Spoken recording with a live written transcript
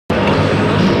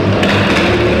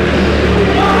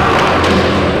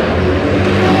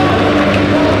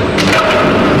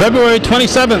February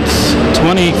 27th,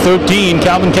 2013,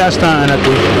 Calvin Castine at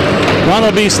the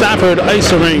Ronald B. Stafford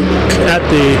Ice Rink at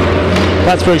the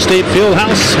Plattsburgh State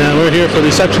Fieldhouse, and we're here for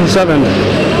the Section 7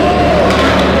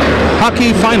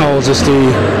 hockey finals. It's the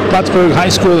Plattsburgh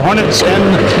High School Hornets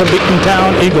and the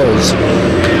Beekmantown Eagles.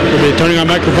 We'll be turning our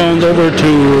microphones over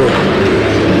to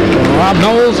Rob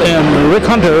Knowles and Rick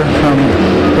Hunter from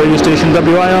radio station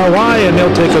WIRY, and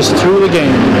they'll take us through the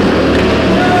game.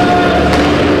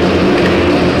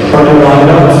 Starting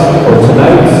lineups for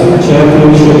tonight's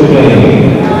championship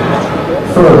game.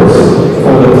 First,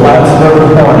 for the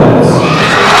Plattsburgh Hornets.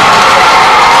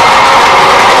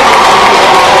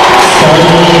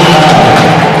 Starting at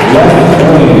left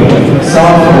wing,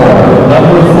 sophomore,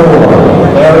 number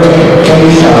 4, Eric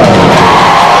Bayshine.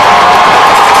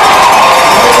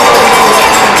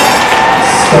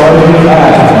 Starting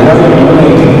at right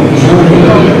wing,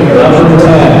 junior, number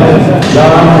 10,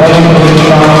 John Anthony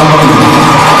John.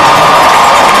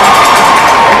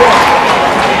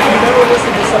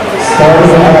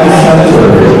 Starting at the center,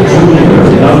 junior,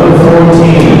 number 14,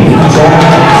 Jack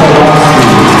Chalosky.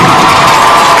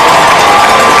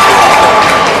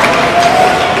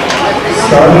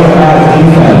 Starting at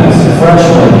defense,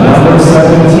 freshman, number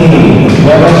 17,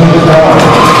 Kevin Clark.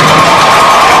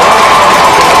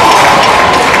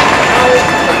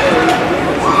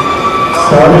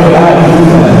 Starting at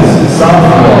defense,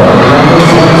 sophomore, number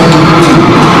 23,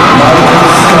 Mike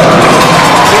Stutz.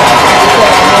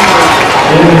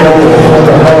 In goal for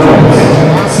the Hornets,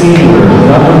 senior,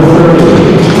 number 30,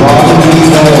 Ron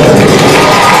Miller.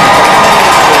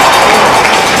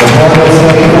 The Hornets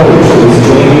head coach is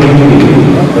Jamie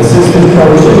Lee. Assistant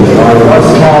coaches are Russ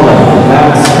Holland,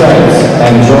 Matt Stutz,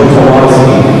 and Joe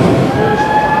Kowalski.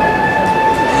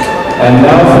 And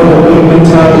now for the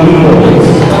Beekmantown Eagles.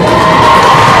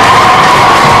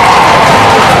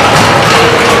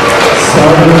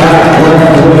 Starting at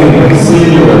left wing,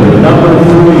 senior, number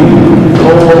 3,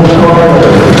 Cole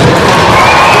Carter.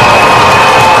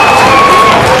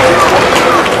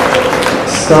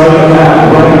 Starting at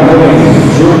right wing,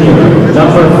 junior,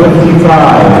 number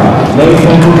 55,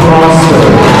 Nathan Foster.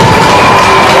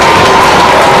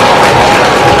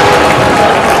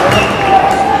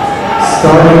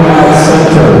 Starting at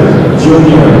center,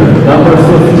 junior, number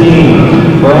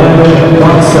 15, Brandon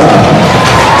Watsa.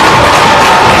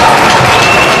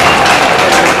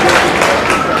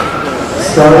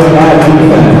 Starting at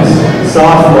defense,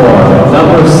 sophomore,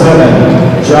 number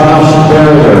 7, Josh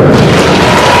Berger.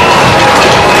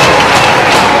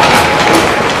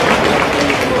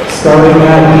 Starting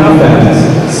at defense,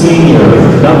 senior,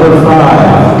 number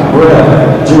 5,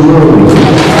 Brett Giroux.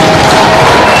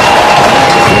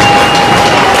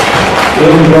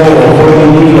 In goal for the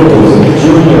Eagles,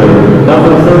 junior,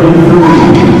 number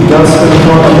 33, Dustin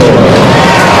Commodore.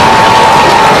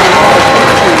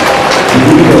 The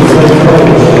Eagles head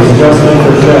coach is Justin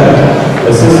Frechette.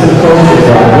 Assistant coaches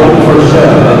are Will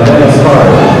Frechette and Dennis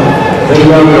Hart.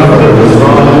 Videographer is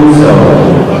Ron Russo.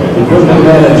 Equipment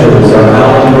managers are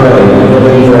Alan Gray and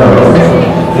Billy Darrow.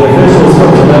 The officials for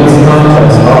tonight's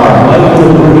contest are Mike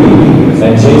DeBree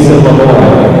and Jason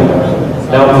Lemoy.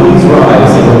 Now please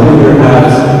rise and remove your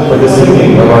hats for the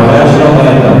singing of our national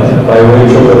anthem by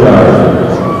Rachel Legard.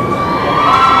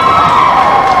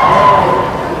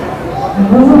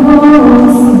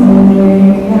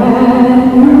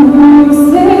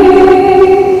 Say,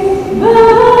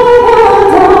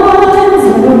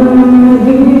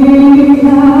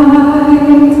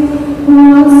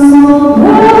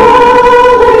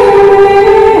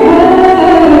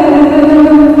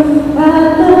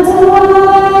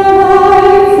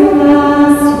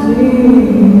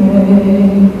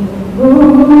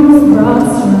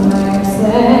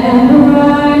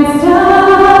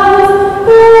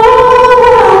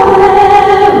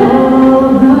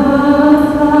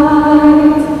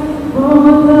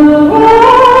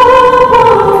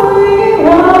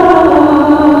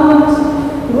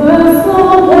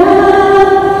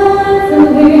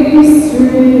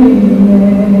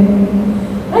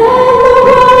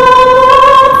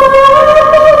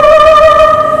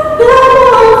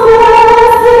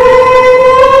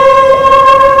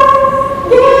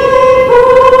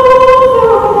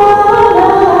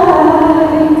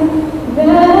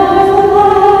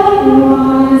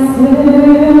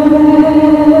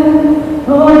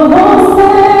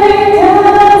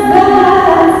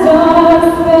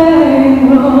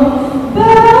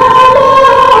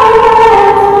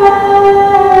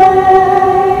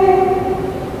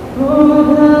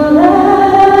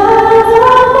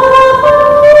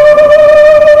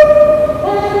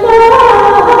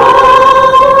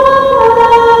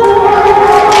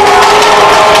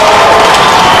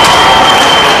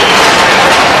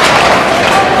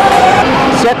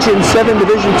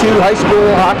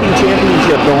 Hockey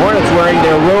Championship. The Hornets wearing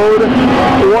their road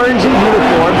orange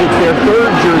uniforms. It's their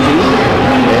third jersey.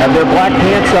 They have their black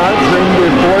pants on, trimmed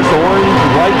with course orange,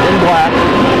 white, and black.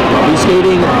 They'll be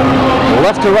skating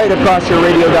left to right across your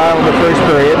radio dial in the first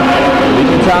period. The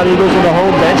Beekmantown Eagles on the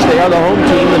home bench. They are the home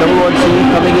team, the number 1 seed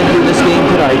coming into this game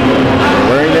tonight.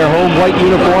 Wearing their home white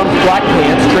uniforms, black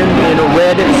pants, trimmed in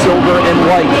red, silver, and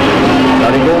white.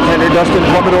 Starting goaltender Dustin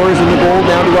Plumidor is in the goal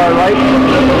down to our right.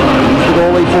 He's the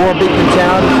goalie for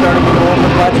Beekmantown. Starting the goal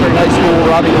from Plattsburgh High School,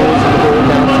 Robbie Knowles in the goal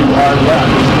down to our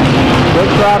left.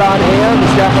 Good crowd on hand. The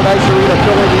staff of Ice Arena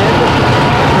filling in.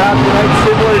 The crowd tonight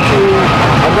similar to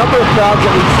a number of crowds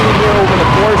that we've seen here over the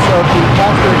course of the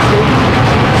Plattsburgh State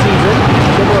season.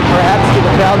 Similar perhaps to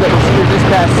the crowd that was here this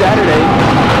past Saturday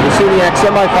in the SUNYAC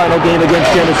semifinal game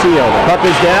against Geneseo. The puck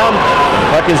is down. The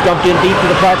puck is dumped in deep to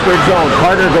the Plattsburgh zone.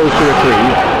 Carter goes to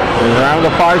retrieve. And around the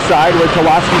far side where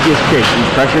Toloski just kicked.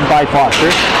 He's pressured by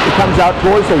Foster. He comes out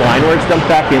towards the line where it's dumped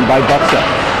back in by Buxa.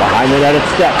 Behind the net it's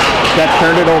Stets. Stets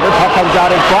turned it over. Puck comes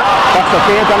out in front. Buxa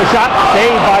fans on a shot.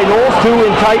 Saved by Knowles. 2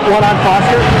 in tight. 1 on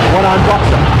Foster. 1 on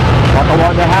Buxa. Puck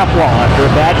along the half wall after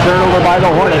a bad turnover by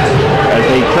the Hornets as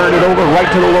they turn it over right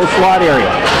to the low slot area.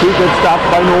 2 good stops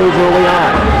by Knowles early on.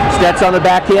 Stets on the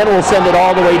backhand will send it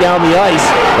all the way down the ice.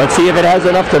 Let's see if it has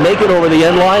enough to make it over the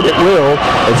end line. It will.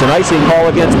 It's an icing call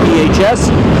against PHS.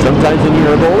 Sometimes when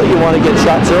you're a goalie, you want to get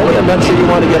shots early. I'm not sure you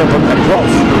want to get them from that close.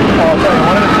 I'll tell you,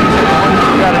 one of the things that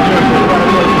you got to do is you got to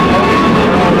do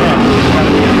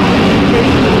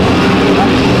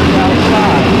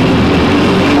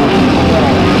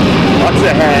Bucks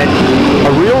ahead.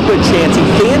 A real good chance. He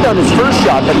fanned on his first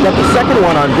shot, but he got the second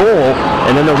one on goal,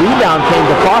 and then the rebound came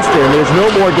to Foster, and there's no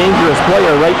more dangerous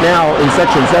player right now in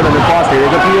Section 7 than Foster.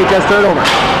 Here's a PHS turnover.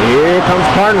 Here comes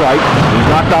Carnwright. He's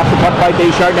knocked off the puck by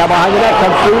Bayshard. Now behind the net,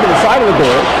 comes through to the side of the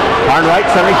goal. Carnwright,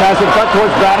 centering pass in front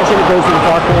towards Bradish, and it goes to the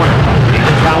far corner.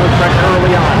 Down with pressure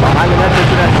early on. Behind the net,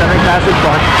 there's that centering pass in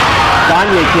front.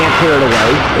 Gagne can't clear it away.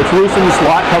 It's loose in the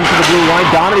slot, comes to the blue line.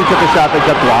 Dominic took a shot that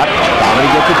got blocked. Dominic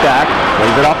gets it back,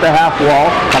 plays it off the half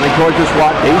wall, coming towards the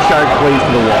slot. Bayshard plays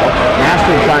to the wall.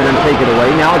 Master trying to take it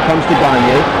away. Now it comes to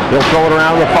Gagne. He'll throw it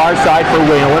around the far side for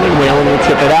Whalen, and Whalen will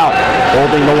chip it out.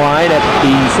 Holding the line at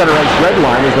the center ice red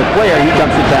line is the player. He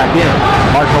dumps it back in.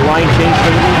 Partial line change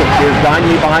for the Eagles. Here's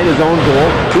Gagne behind his own goal.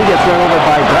 He gets run over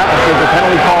by Bradish. There's a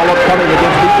penalty call upcoming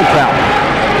against Beekmantown.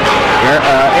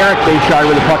 Eric Bayshard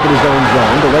with the puck in his own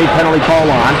zone. Delayed penalty call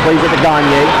on. Plays it to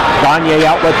Gagne. Gagne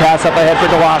outlet pass up ahead for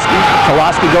Toloski.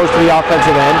 Toloski goes to the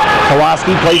offensive end.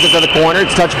 Toloski plays it to the corner.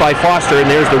 It's touched by Foster, and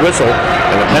there's the whistle.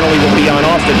 And the penalty will be on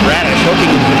Austin Bradish.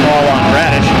 Hooking into the ball on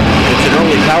Bradish. It's an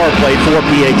early power play for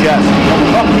PHS.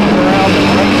 Hooking around the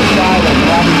right side of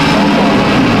Robbie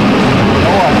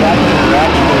Noah. That's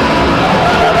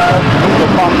the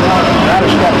puck down.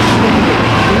 Bradish got a stick.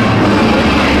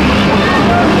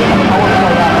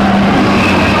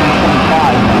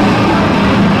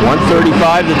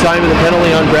 1:35, the time of the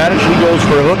penalty on Bradish. He goes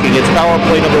for hooking. It's power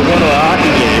play number 1 of the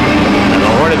hockey game. And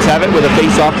the Hornets have it with a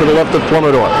face-off to the left of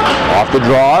Plumidor. Off the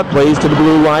draw, plays to the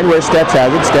blue line where Stets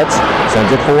has it. Stets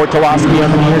sends it forward to Toloski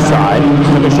on the near side.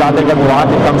 Took a shot that got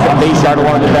blocked. It comes to Bayshard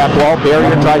along the back wall.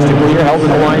 Barrier tries to clear, held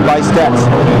in the line by Stets.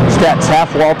 Stets,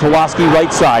 half wall, Toloski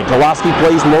right side. Toloski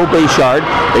plays low Bayshard.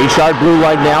 Bayshard blue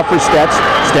line now for Stets.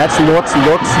 Stets looks,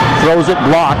 throws it,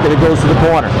 blocked, and it goes to the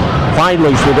corner.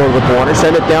 Finally, will go to the corner,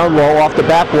 send it down low off the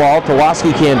back wall.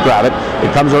 Toloski can't grab it.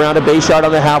 It comes around to Bayshard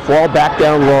on the half wall, back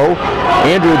down low.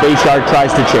 Andrew Bayshard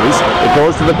tries to chase. It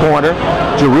goes to the corner.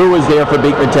 Giroux is there for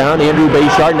Beekmantown. Andrew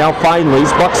Bayshard now finally.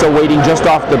 Buxa waiting just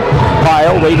off the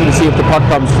pile, waiting to see if the puck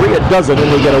comes free. It doesn't,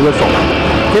 and they get a whistle.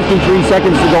 53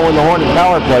 seconds to go in the Hornet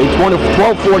power play.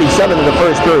 12:47 in the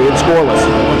first period, scoreless.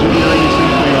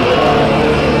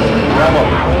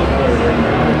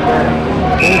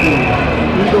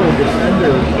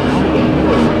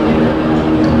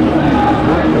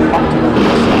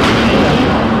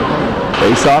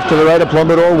 Face off to the right of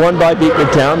Plumidor, won by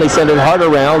Beekmantown. They send it hard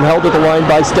around, held at the line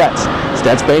by Stets.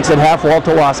 Stets banks at half wall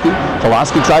Toloski.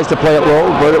 Toloski tries to play it low,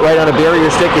 put it right on a barrier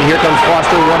stick, and here comes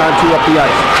Foster 1-on-2 up the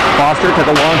ice. Foster took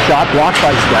a long shot, blocked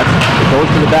by Stets. It goes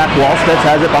to the back wall. Stets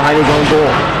has it behind his own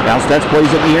goal. Now Stets plays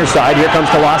it near side. Here comes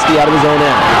Toloski out of his own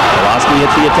end. Toloski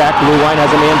hits the attack. Blue line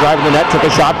has a man driving the net. Took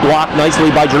a shot, blocked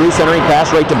nicely by Giroux, centering pass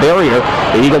right to Barrier.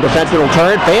 The Eagle defenseman will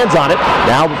turn, fans on it.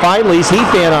 Now finally, he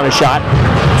fan on a shot.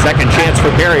 Second chance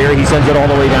for Barrier. He sends it all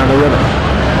the way down the ribbon.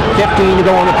 15 to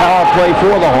go on the power play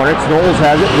for the Hornets. Knowles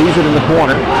has it, leaves it in the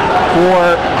corner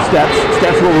for Stets.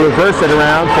 Stets will reverse it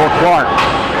around for Clark.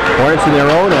 Hornets in their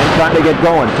own end, trying to get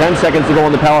going. 10 seconds to go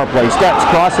on the power play. Stets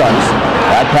cross ice.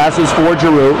 That passes for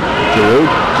Giroux. Giroux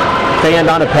fanned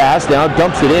on a pass, now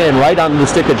dumps it in right onto the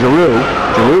stick of Giroux.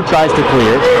 Giroux tries to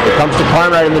clear. It comes to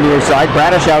Carnwright on the near side.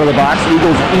 Bradish out of the box.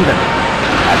 Eagles even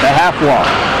at the half wall.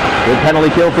 Good penalty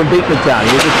kill from Beekmantown.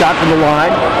 Here's a shot from the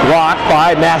line. Blocked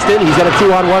by Maston. He's got a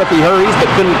 2-on-1 if he hurries, but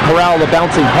couldn't corral the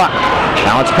bouncing puck.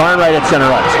 Now it's Carnwright at center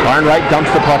ice. Carnwright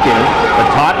dumps the puck in. But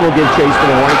Todd will give chase to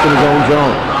the Hornets in his own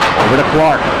zone. Over to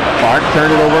Clark. Clark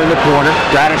turned it over in the corner.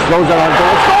 Bradish throws it on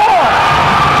goal. Score!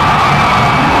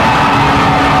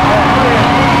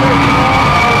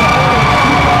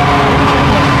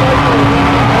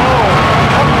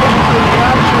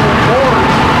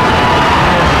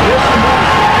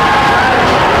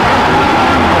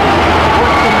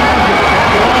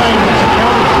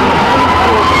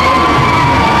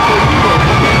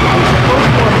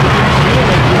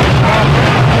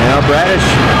 Bradish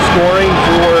scoring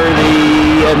for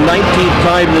the 19th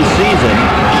time this season.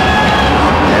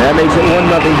 And that makes it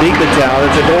 1-0 Beekmantown.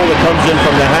 It's a goal that comes in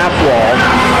from the half wall.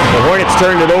 The Hornets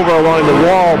turned it over along the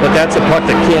wall, but that's a puck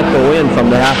that can't go in from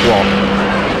the half wall.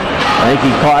 I think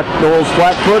he caught Knowles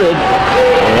flat-footed,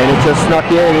 and it just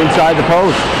snuck in inside the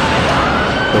post.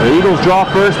 So the Eagles draw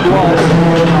first blood.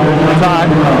 Todd.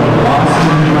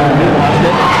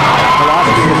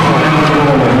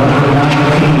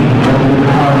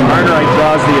 Carnwright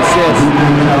draws the assist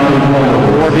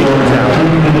for Beekmantown.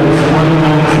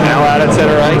 Now out at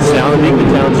center ice, down in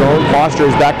Beekmantown zone. Foster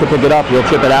is back to pick it up. He'll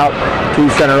chip it out to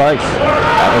center ice.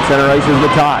 Out at center ice is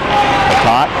Matot.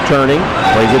 Matot turning,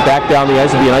 plays it back down the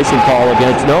ice. It'll be an icing call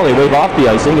against. No, they wave off the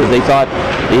icing as they thought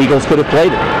the Eagles could have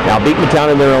played it. Now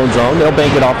Beekmantown in their own zone. They'll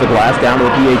bank it off the glass down to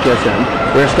the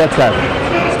PHSN. Where Stets has it.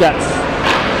 Stets.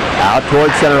 Out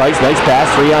towards center ice, nice pass,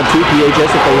 3-on-2 PHS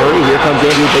if they hurry. Here comes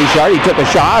Andrew Bayshard, he took a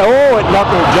shot. Oh, it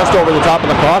knuckled just over the top of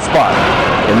the crossbar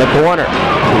in the corner.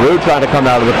 Giroux trying to come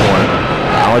out of the corner.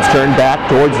 Now it's turned back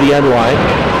towards the end line.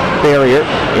 Barrier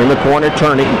in the corner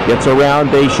turning, gets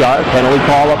around Bayshard. Penalty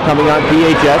call up coming on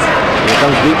PHS. Here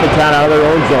comes Beekmantown out of their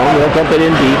own zone. They'll dump it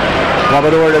in deep.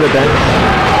 Clubador to the bench.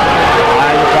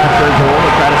 Behind the Plattsburgh goal,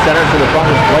 they try to center to the front.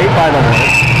 It's played by the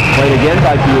Hornets. Played again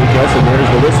by PHS, and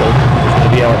there's the whistle. It's going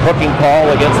to be a hooking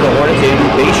call against the Hornets. Andrew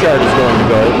Bayshard is going to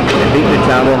go, and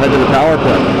Beekmantown will head to the power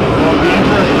play. Well, it'll be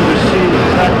interesting to see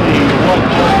exactly what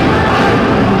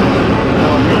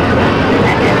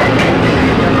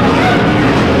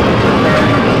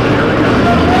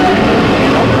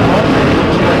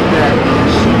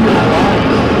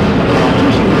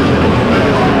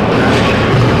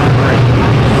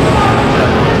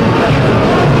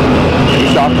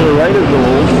He's off to the right of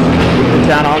goals.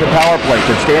 Beekmantown on the power play.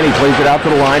 Stanley plays it out to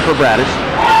the line for Bradish.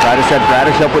 Bradish had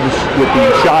Bradish up with the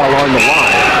shot along the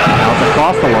line. Now it's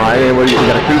across the line, and we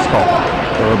got a crease call.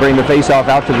 So we'll bring the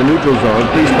face-off out to the neutral zone.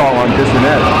 Crease call on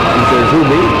Bissonette. He says, who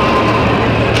me?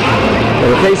 So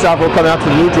the face-off will come out to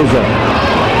the neutral zone.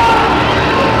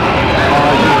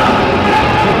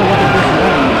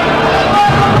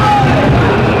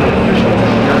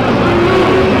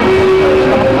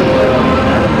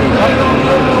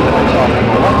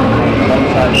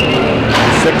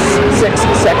 Six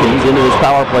seconds into his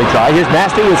power play try. Here's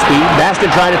Maston with speed. Maston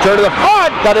trying to turn to the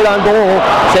front. Got it on goal.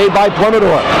 Saved by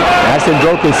Plumidor. Maston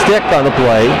broke his stick on the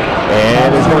play. And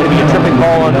there's going to be a tripping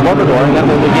ball on Plumidor. And that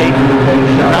will negate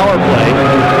the power play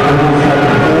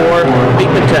for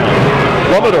Beekmantown.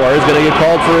 Plumidor is going to get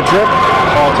called for a trip.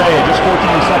 I'll tell you, just 14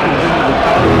 seconds into the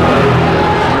power play,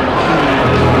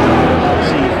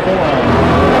 see form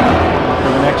for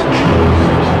the next one.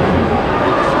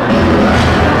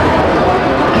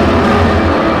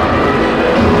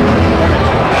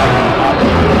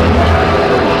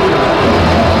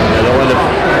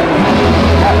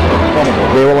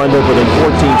 They will end up with a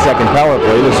 14-second power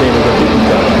play, the same as the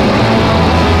Beekmantown.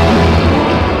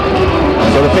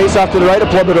 So the face-off to the right of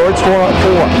Plumidor, it's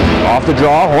 4-on-4. Off the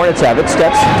draw, Hornets have it.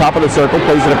 Steps top of the circle,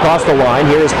 plays it across the line.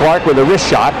 Here is Clark with a wrist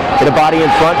shot. Hit a body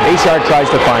in front. Bayshard tries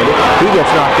to find it. He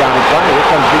gets knocked down in front, and here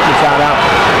comes Beekmantown out.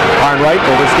 Carnwright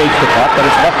overskates the puck, but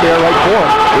it's left there right for him.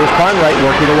 Here's Carnwright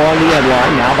working along the end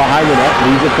line, now behind the net,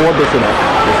 leaves it for Bissonette.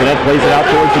 Bissonette plays it out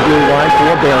towards the blue line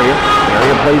for Barrier.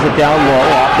 Barrier plays it down low,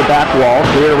 off the back wall,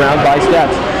 cleared around by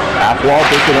Steps. Half wall,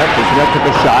 Bissonette. Bissonette took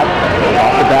a shot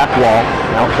off the back wall.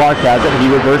 Now Clark has it. He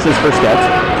reverses for Steps.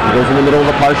 He goes in the middle of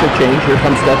a partial change. Here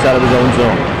comes Steps out of his own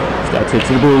zone. Steps hits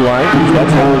the blue line.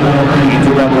 Steps holds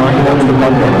the red line. That's the puck.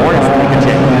 The Hornets make a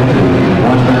change.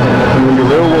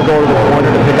 Giroux will go to the corner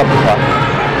to pick up the puck.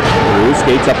 Giroux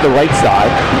skates up the right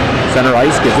side. Center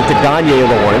ice gives it to Gagne of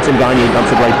the Hornets, and Gagne dumps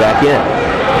it right back in.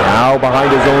 Now Now behind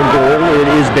his own goal, it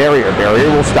is Barrier. Barrier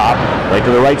will stop. Right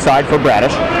to the right side for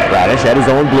Bradish. Bradish at his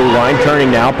own blue line, turning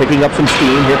now, picking up some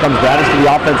steam. Here comes Bradish to the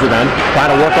offensive end,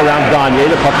 trying to work around Gagne.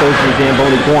 The puck goes to the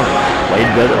Zamboni corner. Played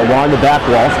along the back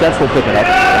wall. Stets will pick it up.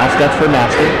 Now Stets for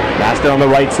Master. Master on the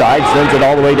right side, sends it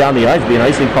all the way down the ice. Be an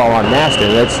icing call on Master.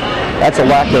 That's a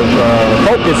lack of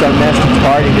focus on Master's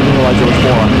part. He didn't realize it was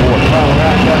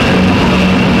 4-on-4.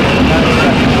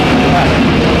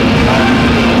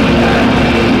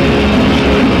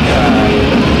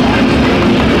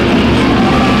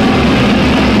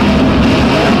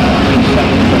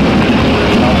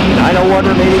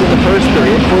 Remaining in the first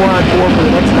period, 4-on-4 for the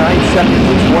next 9 seconds.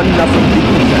 It's 1-0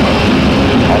 Beekmantown.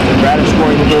 Austin Bradish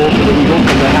scoring the goal for the Eagles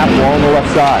from the half wall on the left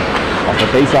side. Off the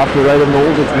face off to the right of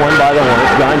Knowles, it's won by the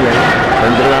Hornets. Gagne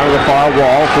turns it around to the far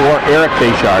wall for Eric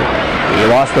Bayshard. He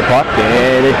lost the puck,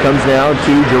 and it comes down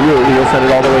to Giroux. He'll send it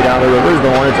all the way down the river.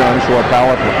 The Hornets are on a short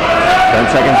power play.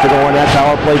 10 seconds to go on that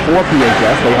power play for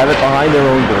PHS. They have it behind their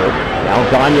own goal. Now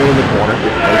Gagne in the corner.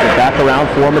 Plays it back around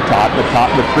for Matot.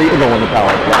 Matot with 3 to go in the power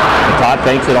play. Matot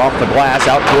banks it off the glass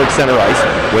out towards center ice.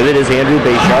 With it is Andrew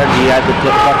Bayshard. He had the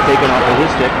puck taken off of his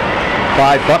stick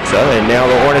by Buxa, and now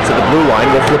the Hornets at the blue line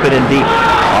will flip it in deep.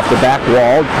 Off the back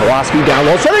wall, Kowalski down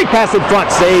low. Centering pass in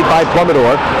front, saved by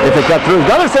Plumidor. If it got through,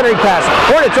 another centering pass.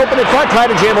 Hornets open in front, try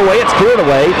to jam away. It's cleared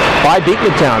away by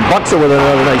Beekmantown. Buxa with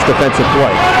another nice defensive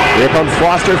play. Here comes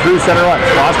Foster through center ice.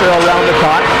 Foster around the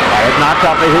top. It knocked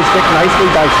off of his stick nicely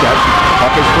by Stets.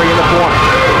 Puck is free in the corner.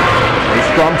 They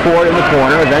scrum for it in the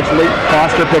corner. Eventually,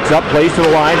 Foster picks up, plays to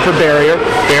the line for Barrier.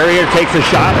 Barrier takes a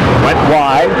shot, went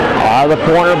wide. Out of the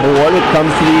corner board, it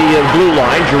comes to the blue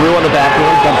line. Giroux on the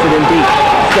backhand, dumps it in deep.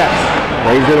 Steps,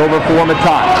 plays it over for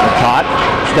Matot. Matot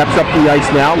steps up the ice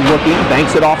now, looking,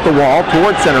 banks it off the wall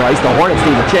towards center ice. The Hornets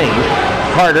need a change.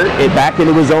 Carter, it back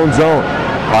into his own zone.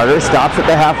 Carter stops at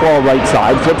the half wall right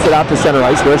side, flips it out to center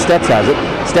ice where Stets has it.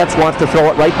 Stets wants to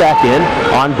throw it right back in.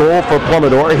 On goal for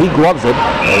Plumidor. He gloves it,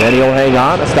 and then he'll hang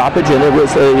on. A stoppage, and it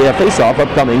was a face-off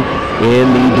upcoming in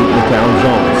the Beekmantown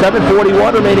zone.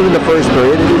 7:41 remaining in the first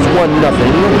period. It is 1-0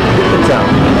 Beekmantown.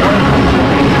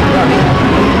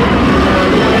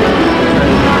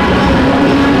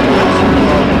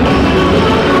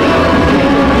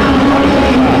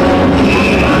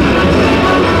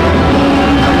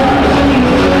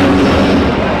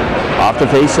 The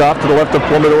face-off to the left of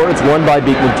Plumidor. It's won by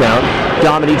Beekmantown.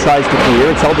 Dominy tries to clear.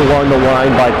 It's held along the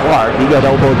line by Clark. He got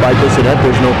elbowed by Bissonnette.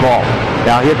 There's no call.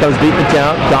 Now here comes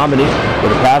Beekmantown. Dominy with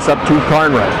a pass up to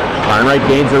Carnwright. Carnwright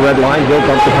gains the red line. He'll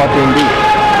dump the puck in deep.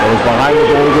 Goes behind the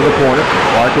goal to the corner.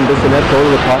 Clark and Bissonnette go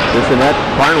to the puck. Bissonnette,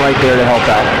 Carnwright there to help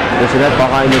out. Bissonnette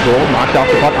behind the goal. Knocked off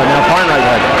the puck, but now Carnwright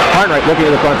has it. Carnwright looking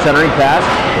at the front centering pass.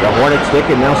 The Hornet stick,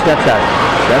 and now Stets has it.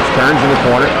 Stets turns in the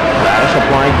corner. Bradish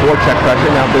applying forecheck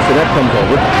pressure. Now Bissonnette comes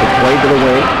over. It's played to the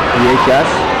wing. PHS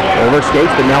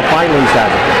overskates, but now Finley has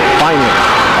it. Finley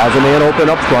has a man open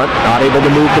up front. Not able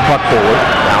to move the puck forward.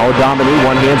 Now Dominy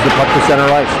one-hands the puck to center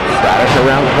ice. Bradish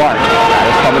around Clark.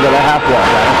 Bradish coming to the half wall.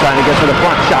 Bradish trying to get to the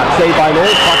front. Shot saved by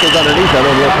Knowles. Puck is underneath him,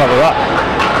 and he'll cover up.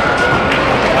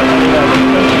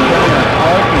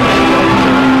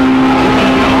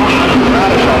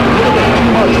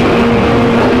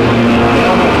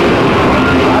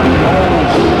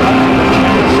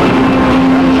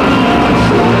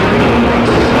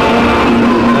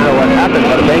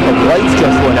 But a bank of lights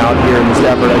just went out here in the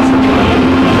Stafford Ice.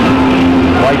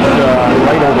 Lights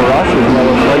right over us, as well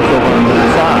as lights over on the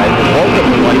other side. Both of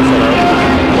the lights that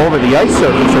are over the ice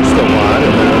surface are still on,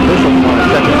 and the officials want to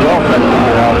check as well, trying to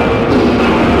figure out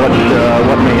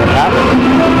what may have happened.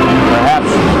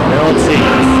 Perhaps, let's see,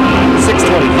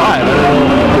 6:25. I don't know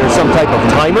if there's some type of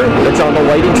timer that's on the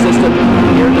lighting system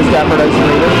here at the Stafford Ice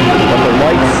Arena, but the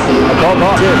lights above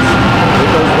us is.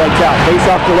 With those lights out. Face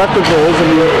off to left of goals in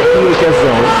the PHS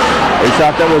zone. Face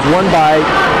off that was won by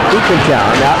Beekmantown.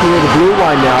 Out near the blue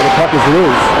line now. The puck is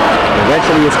loose.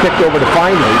 Eventually it's kicked over to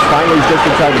Finley. Finley's just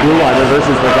inside the blue line.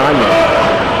 Reverses for Gagne.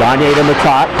 Gagne to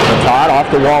Matot. Matot off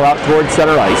the wall out towards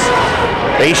center ice.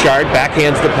 Bayshard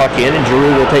backhands the puck in, and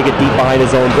Giroux will take it deep behind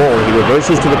his own goal. He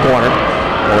reverses to the corner.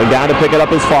 Going down to pick it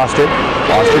up is Foster.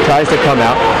 Foster tries to come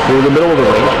out through the middle of the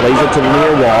ring. Plays it to the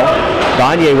near wall.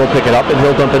 Gagne will pick it up, and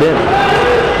he'll dump it in.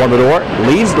 Plumidor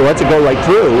leaves, lets it go right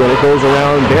through, and it goes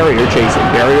around Barrier chasing.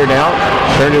 Barrier now,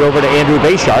 turned it over to Andrew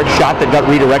Bayshard. Shot that got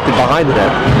redirected behind the net.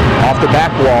 Off the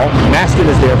back wall, Maston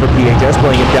is there for PHS,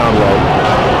 playing it down low.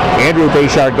 Andrew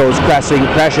Bayshard goes crashing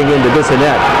into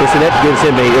Bissonnette. Bissonnette gives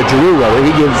him a Giroux roller.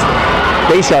 He gives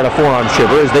Bayshard a forearm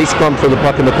shiver as they scrum for the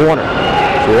puck in the corner.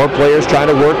 4 players trying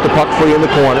to work the puck free in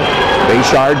the corner.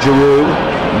 Bayshard, Giroux,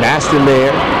 Maston there.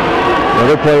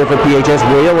 Another player for PHS,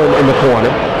 Whalen in the corner.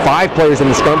 5 players in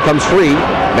the scrum, comes free.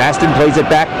 Maston plays it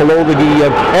back below the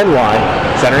end line.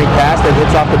 Centering pass that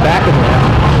hits off the back of the net.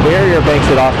 Barrier banks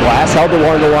it off glass, held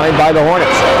along the line by the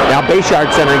Hornets. Now Bayshard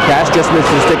centering pass, just misses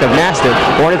the stick of Maston.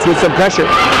 Hornets with some pressure.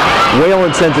 Whalen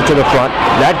sends it to the front.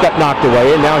 That got knocked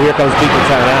away, and now here comes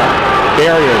Beekmantown out.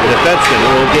 Barrier, the defenseman,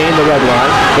 will gain the red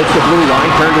line, hits the blue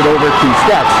line, turned it over to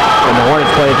Stets, and the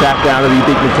Hornets play it back down to the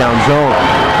Beekmantown zone.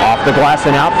 Off the glass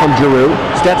and out from Giroux.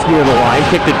 Stets near the line,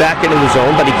 kicked it back into the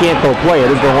zone, but he can't go play it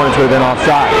as the Hornets would have been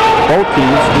offside. Both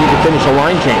teams need to finish a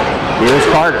line change. Here's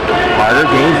Carter. Carter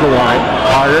gains the line.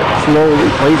 Carter slowly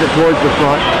plays it towards the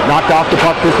front. Knocked off the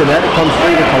puck to the net. It comes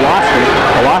free to Koloski.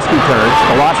 Koloski turns.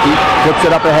 Koloski flips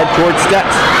it up ahead towards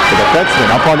Stets. The defenseman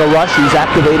up on the rush. He's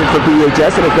activated for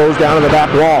BHS, and it goes down to the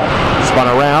back wall. Spun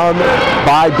around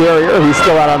by Barrier, who's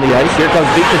still out on the ice. Here comes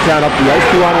Beekmantown up the ice.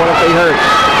 2-on-1 if they hurt.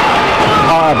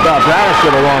 Bradish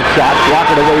with a long shot.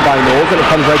 Blocked away by Knowles, and it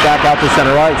comes right back out to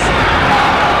center ice.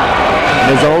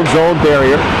 His own zone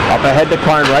Barrier, up ahead to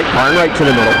Carnwright. Carnwright to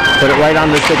the middle. Put it right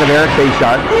on the stick of Eric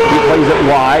Bayshard. He plays it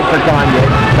wide for Gagne.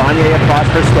 Gagne across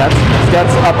for Stets.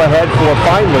 Stets up ahead for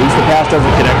Feinleys. The pass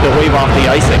doesn't connect. They'll wave off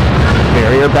the icing.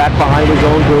 Barrier back behind his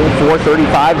own goal.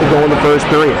 4:35 to go in the first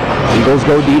period. Eagles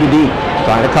go D to D.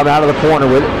 Trying to come out of the corner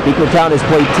with it. Beekmantown has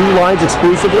played 2 lines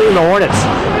exclusively, and the Hornets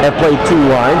have played 2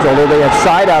 lines, although they have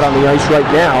side out on the ice right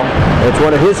now. It's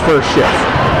one of his first shifts.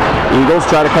 Eagles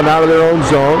try to come out of their own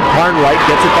zone. Carnwright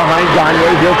gets it behind Gagne.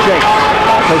 He'll chase.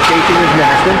 Also chasing is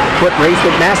Maston. Foot race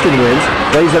that Maston wins.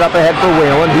 Plays it up ahead for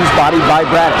Whalen. He's bodied by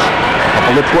Bradish.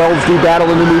 Couple of 12s do battle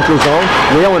in the neutral zone.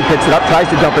 Whalen picks it up, tries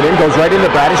to dump it in, goes right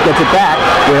into Bradish, gets it back.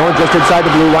 Whalen just inside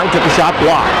the blue line, took a shot,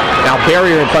 blocked. Now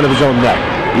Barrier in front of his own net.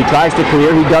 He tries to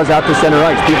clear. He does out to center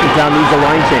ice. Beekmantown needs a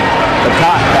line change. The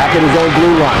top back at his own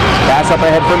blue line. Pass up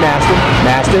ahead for Maston.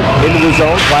 Maston into the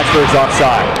zone. Plattsburgh's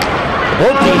offside.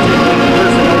 Both teams are making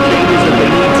personnel changes if they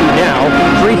need to now.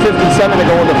 3:57 to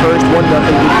go in the first. 1-0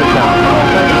 Beekmantown.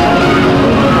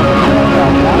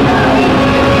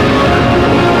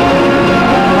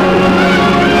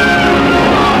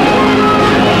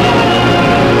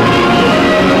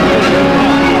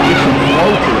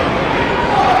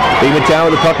 Beekmantown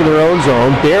with the puck in their own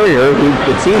zone. Barrier, who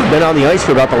it seems been on the ice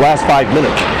for about the last 5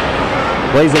 minutes.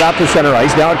 Plays it out to center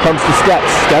ice. Now it comes to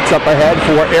Stets. Stets up ahead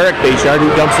for Eric Bayshard,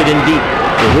 who dumps it in deep.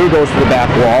 Giroux goes to the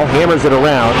back wall, hammers it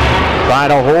around.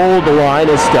 Trying to hold the line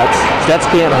is Stets. Stets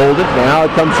can't hold it. Now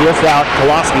it comes just out.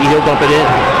 Koloski, he'll dump it in.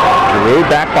 Giroux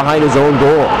back behind his own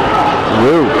goal.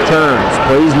 Giroux turns,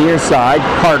 plays near side.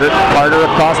 Carter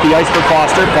across the ice for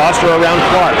Foster. Foster around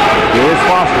Clark. Here's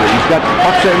Foster. He's got the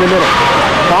puck in the middle.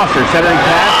 Foster centering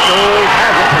pass. Goal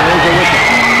has it. And there's a whistle.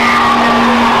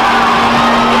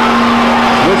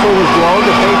 Whistle was blown.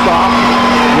 The face-off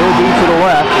will be to the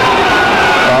left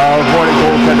of Hornet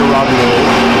goaltender Robbie Knowles.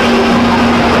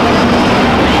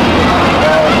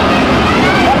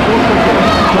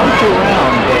 Jumped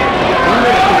around.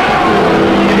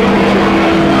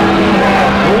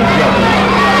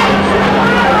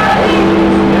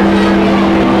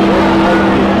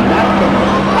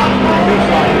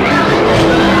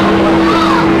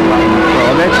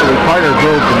 Eventually Carter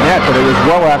drove the net, but it was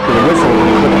well after the whistle when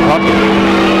he put the puck in.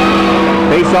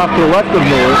 Face off to the left of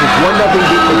Knowles. It's 1-0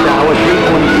 Beekmantown with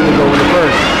 3:22 to go in the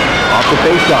first. Off the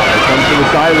face-off. It comes to the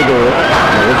side of the goal.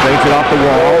 Knowles breaks it off the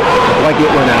wall. Looks like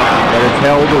it went out, but it's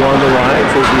held along the line,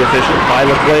 says the official, by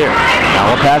LeClaire.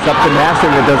 Now a pass up to Maston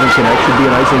that doesn't connect. Should be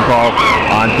an icing call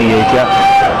on PHF.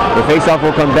 The face-off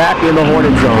will come back in the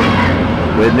Hornet zone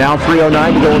with now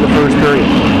 3:09 to go in the first period.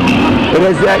 It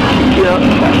is that,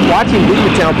 watching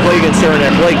Beekmantown play against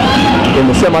Saranac Lake in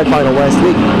the semifinal last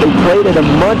week, they played at a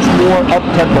much more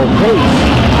up-tempo pace.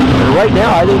 And right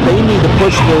now, I think they need to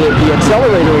push the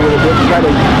accelerator a little bit to try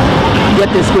to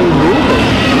get this game moving,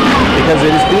 because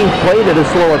it is being played at a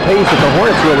slower pace that the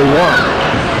Hornets really want.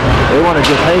 They want to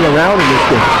just hang around in this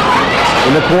game.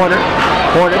 In the corner,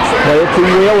 Hornets play it to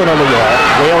Whalen on the wall.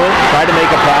 Whalen tried to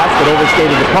make a pass, but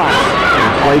overstated the pass.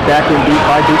 Played back in deep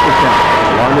by Beekmantown.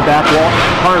 Along the back wall,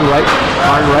 Carnwright,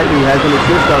 who has an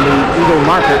assist on the Eagle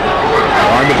marker.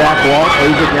 On the back wall,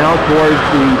 plays it now towards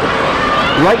the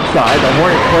right side. The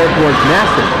Hornets play it towards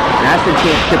Maston. Maston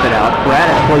can't tip it out.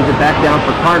 Bradish plays it back down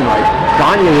for Carnwright.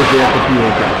 Gagne was there for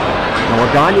PHF. Now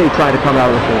Gagne tried to come out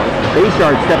of the corner.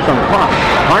 Bayshard steps on the puck.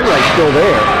 Carnwright's still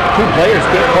there. 2 players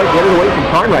can't quite get it away from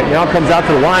Carnwright. Now it comes out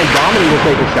to the line. Dominy will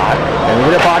take a shot. And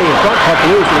with a body in front, puck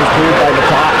loose, and is cleared by the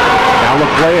top. Now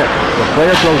LeClaire.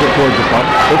 LeClaire throws it towards the puck.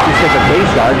 Hits the stick of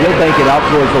Bayshard. He'll bank it out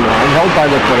towards the line. Held by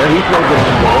LeClaire. He throws it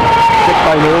to the goal. Stick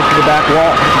by Knowles to the back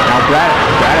wall. Now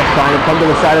Bradish trying to come to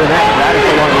the side of the net. Bradish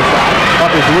along the side.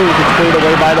 Puck is loose. It's cleared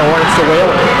away by the Hornets to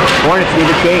Whalen. Hornets need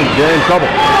to change. They're in trouble.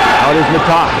 Out is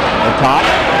Matot. Matot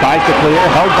tries to clear.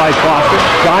 Held by Foster.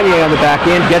 Gagne on the back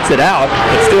end gets it out.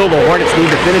 But still the Hornets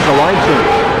need to finish the line change.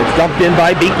 It's dumped in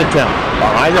by Beekmantown.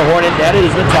 Behind the Hornet net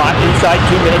is Matot. Inside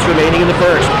 2 minutes remaining in the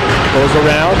first. Goes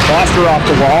around. Foster off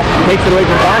the wall. Takes it away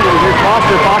from Gagne. Here's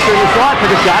Foster. Foster in the slot. Took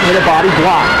a shot. Hit a body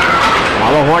block. Now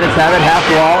the Hornets have it half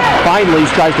wall. Finally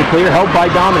tries to clear, held by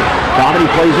Dominic. Dominic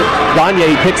plays it.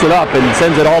 Gagne picks it up and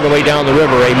sends it all the way down the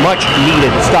river. A much needed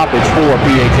stoppage for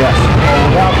PHS.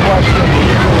 Without question,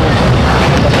 the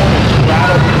Hornets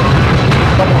battled a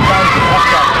couple of times. The puck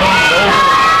got turned over.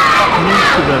 The puck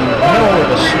moves to the middle of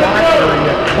the slot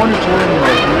area. Hornets were in the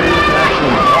great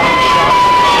actually block shot.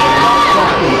 They're not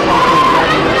stopping the puck and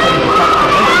grabbing the puck.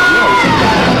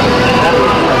 That was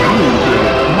a huge,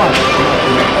 much.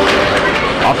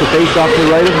 Off the face-off to the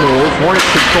right of Knowles. Hornets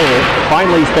control.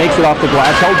 Finally spanks it off the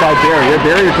glass. Held by Barrier.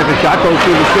 Barrier took a shot. Goes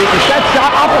through the skate. The set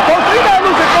shot off the post. Rebound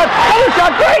is a cut. Another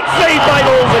shot. Great save by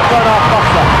Knowles. A cut off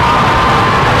Buxa.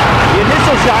 The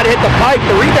initial shot hit the pipe.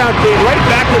 The rebound came right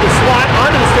back to the slot.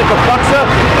 Onto the stick of Buxa.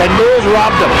 And Knowles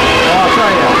robbed him. I'll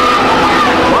try now.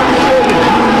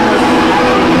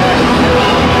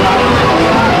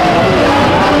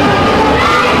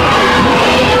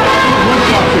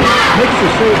 Makes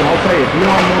the save, and I'll tell you,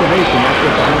 beyond motivation, that's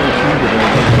what the Hornets needed.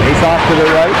 Face off to the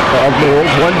right of Knowles,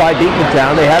 won by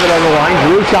Beekmantown. They have it on the line.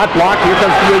 Drew shot blocked. Here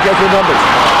comes PHS with numbers.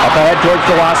 Up ahead towards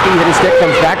Toloski. Hit his stick,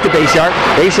 comes back to Bayshard.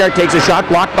 Bayshard takes a shot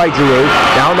blocked by Giroux.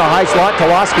 Down the high slot,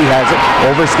 Toloski has it.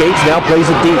 Over skates, now plays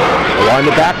it deep. Along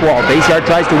the back wall, Bayshard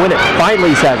tries to win it.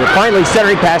 Finally has it. Finally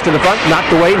centering pass to the front,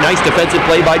 knocked away. Nice defensive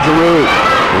play by Giroux.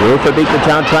 Giroux for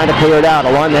Beekmantown trying to clear it out.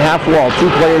 Along the half wall, 2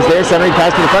 players there. Centering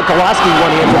pass to the front. Toloski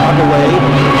one-handed on the way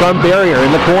from Barrier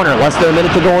in the corner. Less than a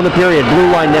minute to go in the period. Blue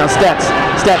line now, Stetz.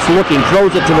 Stetz looking,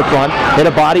 throws it to the front. Hit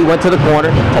a body, went to the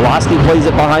corner. Toloski plays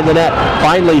it behind the net.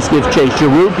 Finally gives chase.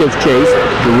 Giroux gives chase.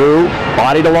 Giroux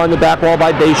bodied along the back wall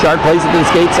by Bayshard. Plays it to the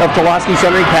skates of Toloski.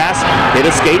 Centering pass. Hit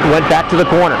a skate and went back to the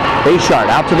corner.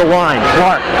 Bayshard out to the line.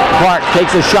 Clark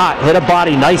takes a shot. Hit a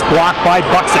body. Nice block by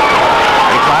Buxton.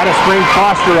 They try to spring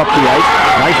Foster up the ice.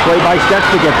 Nice play by Stetz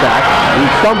to get back. He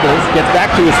stumbles, gets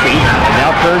back to his feet, and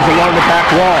now turns along the back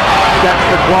wall. Stetz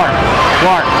to Clark.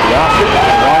 Clark lost it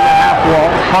along the half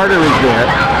wall. Carter is there.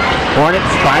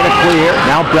 Hornets trying to clear.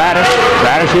 Now Bradish.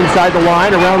 Bradish inside the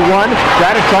line, around 1.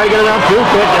 Bradish trying to get around 2.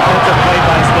 Good defensive play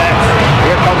by Stetz.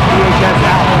 Here comes PHS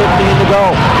out. 15 to go.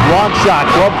 Long shot.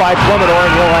 Gloved by Plummetor,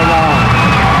 and he'll hang on.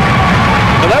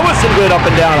 Well, that was some good up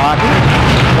and down hockey.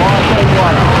 Well, I'll tell you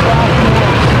what,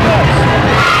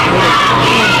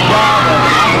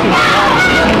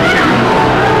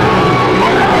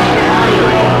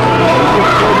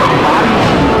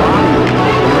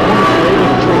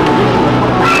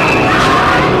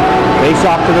 Face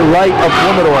off to the right of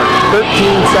Plummetor. 13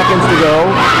 seconds to go.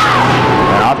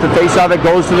 And off the face off it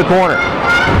goes to the corner.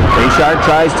 Bayshard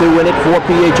tries to win it for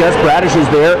PHS. Bradish is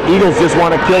there. Eagles just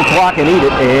want to kill clock and eat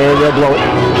it, and they'll blow it.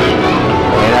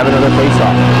 And have another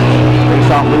face-off.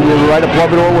 Face-off moving right up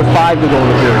Plummetor with 5 to go in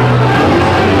the period.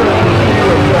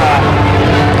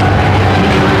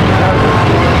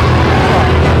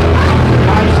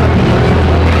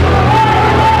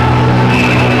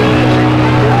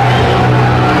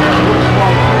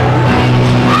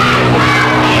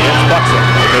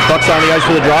 Bucks on the ice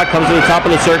for the draw, comes to the top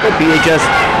of the circle. PHS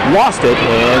lost it,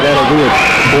 and that'll do it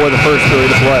for the first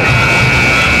period of play.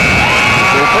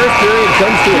 So the first period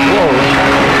comes to a close.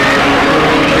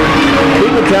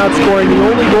 Beekmantown scoring the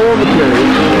only goal in the period.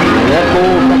 And that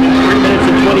goal 3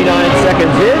 minutes and 29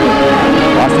 seconds in.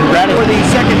 Austin Bradish for the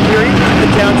second period.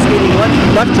 Beekmantown skating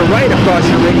left to right across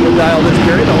your radio dial this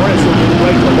period. The Hornets will move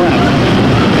right to left.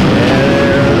 And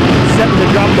they're set to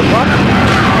drop the puck.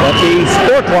 But the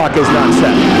score clock is not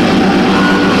set.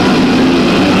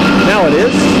 Now it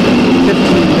is. 15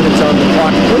 minutes on the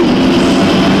clock, please.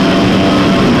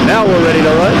 Now we're ready to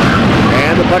run.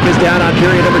 And the puck is down on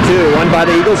period number 2. Won by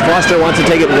the Eagles. Foster wants to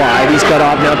take it wide. He's cut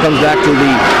off. Now comes back to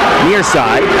the near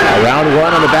side. Around 1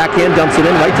 on the backhand. Dumps it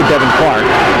in right to Devin Clark.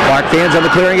 Clark fans on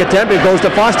the clearing attempt. It goes to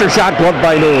Foster. Shot gloved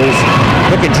by Knowles.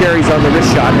 Picking cherries on the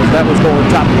wrist shot as that was going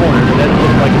top corner. But that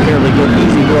looked like a fairly good,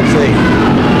 easy glove save.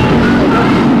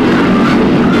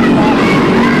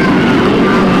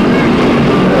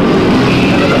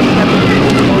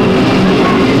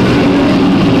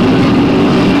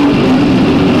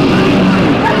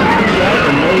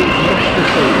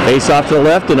 Face off to the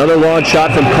left, another long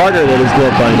shot from Carter that is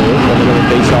gloved by Knowles. Another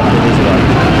face off to his left.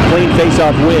 Clean face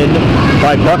off win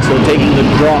by Buxton, taking the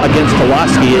draw against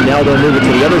Koloski, and now they'll move it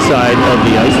to the other side of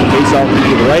the ice and face off to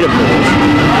the right of Knowles.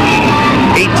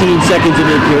 18 seconds into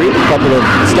the period, a couple of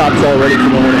stops already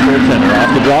from the Hornet goaltender.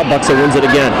 Off the draw, Buxton wins it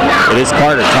again. It is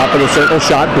Carter, top of the circle,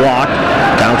 shot blocked.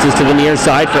 Bounces to the near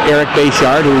side for Eric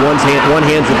Bayshard, who one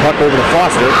hands the puck over to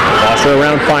Foster. Foster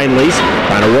around Feinlease,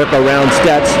 trying to work around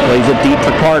Stetz, plays it deep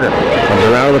for Carter. Comes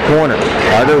around to the corner.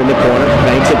 Carter in the corner,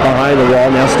 banks it behind the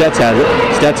wall. Now Stetz has it.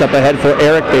 Stetz up ahead for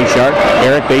Eric Bayshard.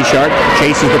 Eric Bayshard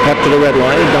chases the puck to the red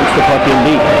line and dumps the puck in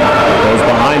deep. Goes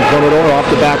behind Commodore off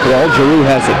the back wall. Giroux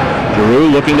has it.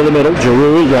 Giroux looking to the middle.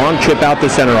 Giroux, long chip out to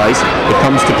center ice. It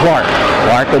comes to Clark.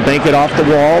 Clark will bank it off the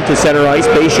wall to center ice.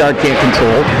 Bayshard can't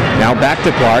control. Now back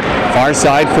to Clark. Far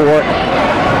side for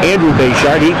Andrew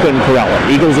Bayshard. He couldn't corral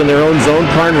it. Eagles in their own zone.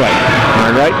 Carnwright.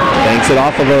 Carnwright banks it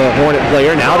off of a Hornet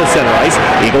player. Now to center ice.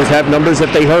 Eagles have numbers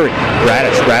if they hurry.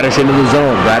 Radish into the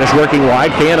zone. Radish working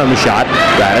wide. Fan on the shot.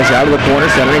 Radish out of the corner.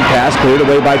 Centering pass. Cleared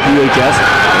away by PHS.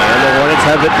 And the Hornets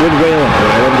have it with Whalen.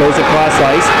 Whalen goes across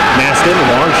ice. Maston,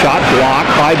 long shot, blocked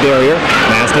by Barrier.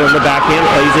 Maston on the backhand,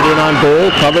 plays it in on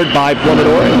goal, covered by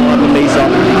Plumidor, and on the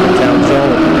face-off in the Beekmantown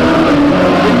zone.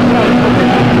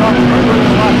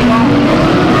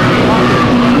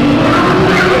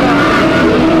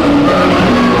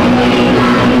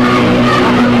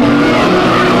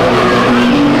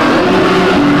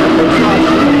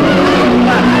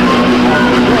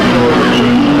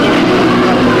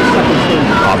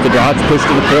 Off the draw, it's pushed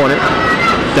to the corner.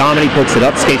 Domini puts it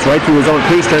up, skates right through his own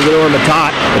crease, turns it over to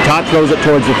Matot. Matot throws it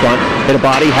towards the front, hit a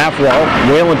body, half wall.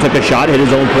 Whalen took a shot, hit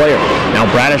his own player. Now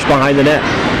Bradish behind the net.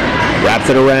 Wraps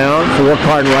it around for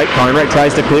Carnwright. Carnwright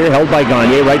tries to clear, held by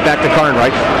Gagne. Right back to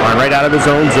Carnwright. Carnwright out of his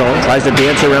own zone. Tries to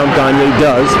dance around Gagne,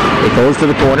 does. It goes to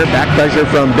the corner. Back pressure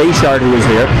from Bayshard, who is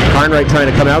there. Carnwright trying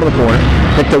to come out of the corner.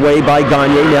 Picked away by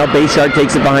Gagne. Now Bayshard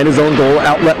takes it behind his own goal.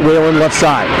 Outlet Whalen left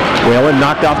side. Whalen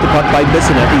knocked off the puck by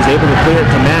Bissonnette. He's able to clear it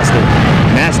to Maston.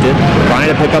 Maston trying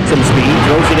to pick up some speed.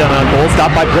 Throws it down on goal.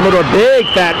 Stopped by Plumidor. Big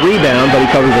fat rebound, but he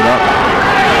covers it up.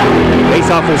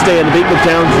 Face-off will stay in the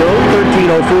Beekmantown zone.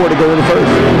 13:04 to go in the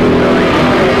first.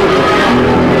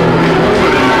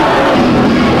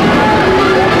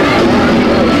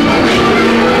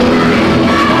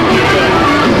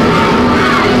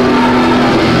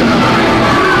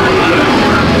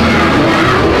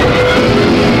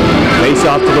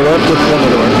 Face-off to the left with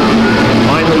Plumidor.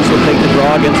 Feinlease will take the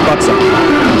draw against Buxton.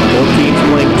 Both teams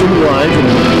playing two lines and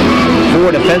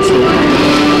four defensemen.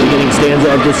 Beginning stanza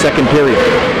of this second period.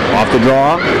 Off the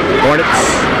draw, Hornets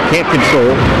can't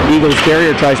control. Eagles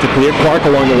Carrier tries to clear. Clark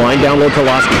along the line, down low to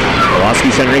Koloski. Koloski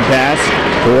centering pass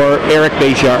for Eric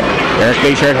Bayshard. Eric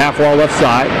Bayshard half wall left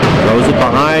side. Throws it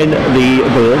behind the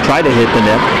goal. Tried to hit the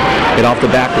net. Hit off the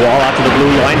back wall out to the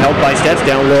blue line. Held by Stetz.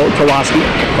 Down low to Koloski.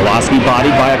 Koloski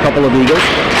bodied by a couple of Eagles.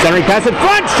 Centering pass in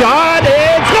front. Shot.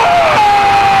 It's score!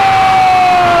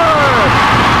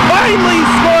 Finally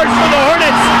scores for the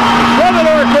Hornets.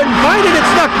 Commodore couldn't find it. It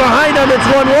stuck behind him. It's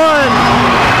 1-1.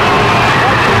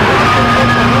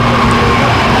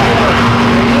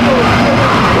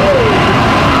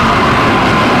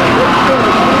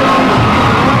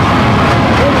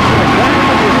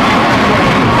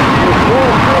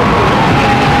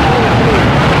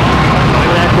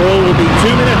 That goal will be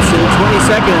 2 minutes and 20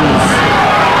 seconds.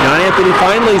 John Anthony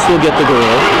Feinlease will get the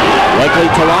goal. Likely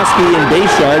Koloski and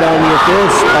Bayshard on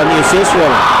the assist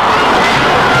runner.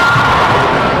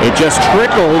 It just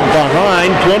trickled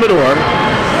behind Plumidor.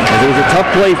 It was a tough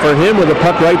play for him with the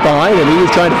puck right behind him. He was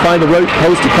trying to find the right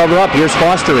post to cover up. Here's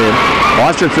Foster in.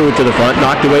 Foster threw it to the front,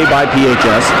 knocked away by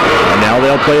PHS. And now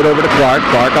they'll play it over to Clark.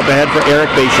 Clark up ahead for Eric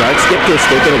Bayshard. Skip to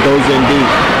stick and it goes in deep.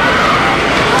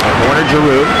 Corner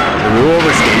Giroux. Giroux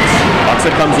overskates. Buxa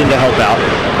comes in to help out.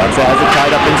 Buxa has it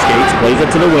tied up in skates. Plays it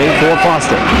to the wing for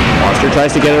Foster. Foster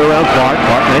tries to get it around Clark.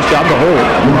 Clark, nice job to hold.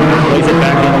 Plays it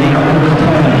back in deep.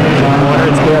 Corner,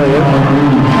 it's Barrier.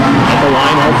 At the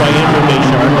line, held by Andrew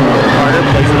Bayshard. Carter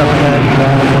plays it up ahead.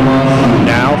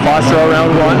 Now Foster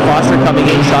around one. Foster coming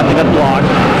in. Shot to get blocked.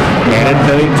 And it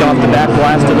fades off the back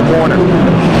blast to the corner.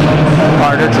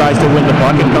 Carter tries to win the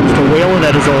puck. It comes to Whalen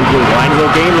at his own blue line.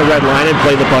 He'll gain the red line and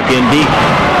play the puck in deep.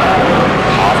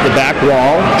 Off the back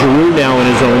wall, Giroux now in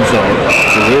his own zone.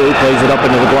 Giroux plays it up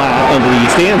into the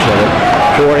stands with it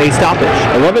for a stoppage.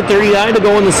 11:39 to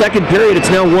go in the second period. It's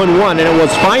now 1-1, and it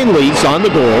was Feinlease on the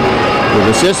goal, with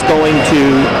assists going to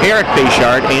Eric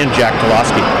Bayshard and Jack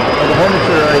Koloski. Well, the Hornets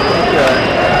are, I think,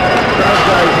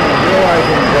 strategizing and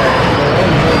realizing that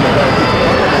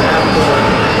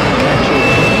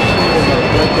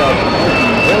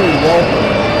very welcome.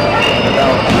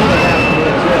 About 2.5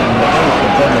 minutes in, the Hornets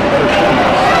have done the first thing.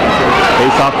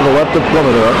 Face off to the left of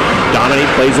Plumidor. Dominic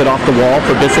plays it off the wall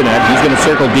for Bissonette. He's going to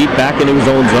circle deep back into his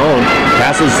own zone.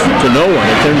 Passes to no one.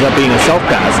 It turns up being a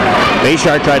self-pass.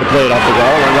 Bayshard tried to play it off the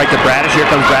wall. Went right to Bradish. Here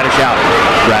comes Bradish out.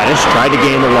 Bradish tried to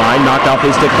gain the line. Knocked off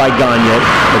his stick by Gagne.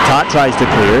 Matat tries to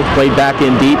clear. Played back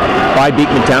in deep by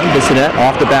Beekmantown. Bissonette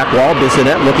off the back wall.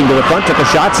 Bissonette looking to the front. Took a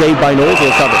shot. Saved by Knowles.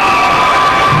 Will cover.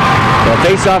 The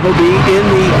face-off will be in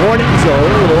the Hornet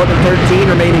zone with 11:13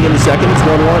 remaining in the second. It's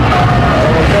 1-1.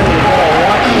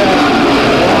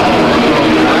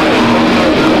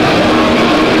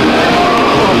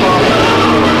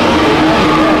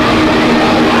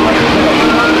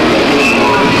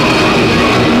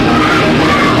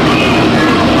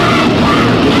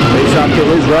 Face-off to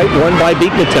his right, won by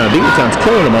Beekmantown. Beekmantown's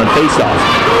killing him on face-off.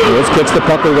 Knowles kicks the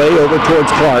puck away over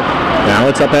towards Clark. Now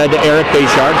it's up ahead to Eric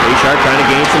Bayshard. Bayshard trying to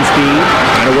gain some speed,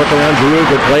 trying to work around Drew.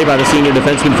 Good play by the senior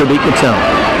defenseman for Beekmantown.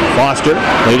 Foster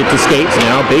played it to Skates.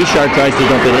 Now Bayshard tries to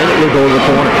dump it in. It will go to the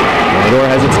corner. Theodore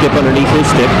has it skip underneath his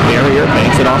stick. Barrier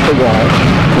banks it off the wall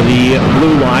to the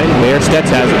blue line where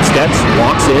Stets has it. Stets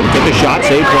walks in, took a shot,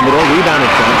 saved from the door, rebound in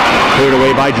front. Cleared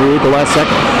away by Drew at the last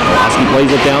second. Kowalski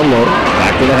plays it down low.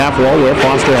 Back to the half wall where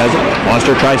Foster has it.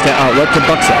 Foster tries to outlet to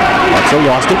Buxa. Buxa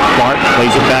lost it. Clark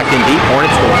plays it back in deep.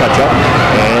 Hornets will touch up.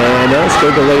 And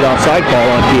still delayed offside call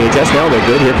on PHS. Now they're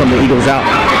good. Here come the Eagles out.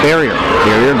 Barrier.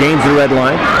 Barrier gains the red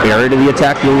line. Barrier to the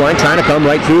attack blue line. Trying to come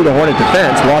right through the Hornet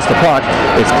defense. Lost the puck.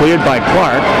 It's cleared by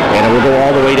Clark. And it will go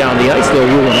all the way down the ice. They'll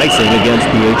rule an icing against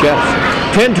PHS.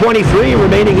 10:23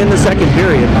 remaining in the second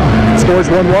period.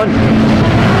 Scores 1-1.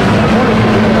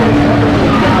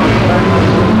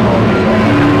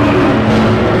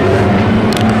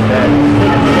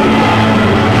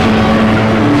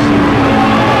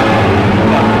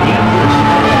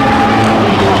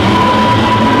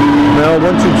 Well,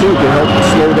 1-2-2 can help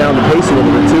slow down the pace a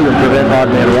little bit too and prevent odd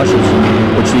man rushes,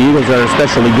 which the Eagles are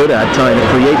especially good at trying to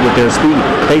create with their speed.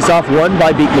 Face-off won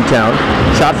by Beekmantown.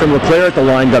 Shot from Leclerc at the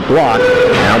line got blocked.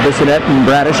 Now Bissonette and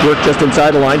Bradish work just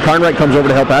inside the line. Carnwright comes over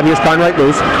to help out. Here's Carnwright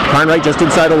loose. Carnwright just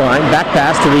inside the line. Back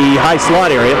pass to the high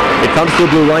slot area. It comes to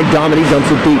the blue line. Dominic dumps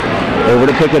it deep. Over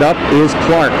to pick it up is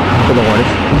Clark for the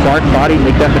Hornets. Clark bodied,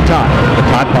 make that Matat.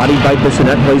 Matat bodied by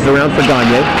Bissonette, plays around for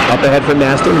Gagne. Up ahead for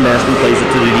Maston. Maston plays it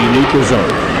to the neutral zone.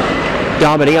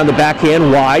 Dominic on the backhand,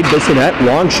 wide. Bissonette,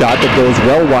 long shot that goes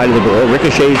well wide of the goal.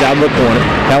 Ricochets out of the corner.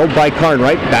 Held by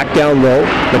Carnwright, back down low.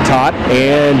 Matat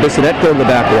and Bissonette go to the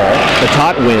back wall.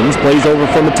 Matat wins, plays over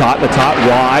for Matat. Matat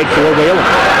wide for Whalen.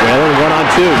 Whalen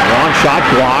 1-on-2. Long shot,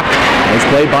 blocked. Nice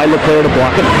play by Leclerc to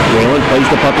block it. Whalen plays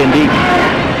the puck in deep.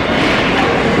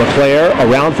 Leclerc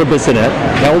around for Bissonette,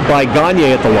 held by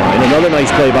Gagne at the line. Another nice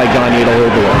play by Gagne to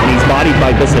hold the line. He's bodied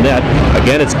by Bissonette.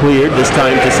 Again, it's cleared, this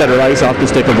time to center ice off the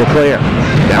stick of Leclerc.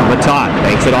 Now Matat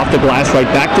banks it off the glass right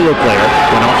back to Leclerc.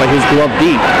 Went off of his glove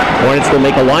deep. Hornets will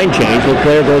make a line change.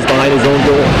 Leclerc goes behind his own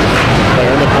goal. Player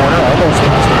in the corner, almost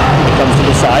lost it. It comes to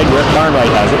the side where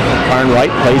Carnwright has it. Carnwright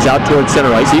plays out towards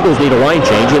center ice. Eagles need a line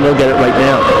change, and they'll get it right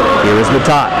now. Here is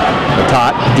Matat.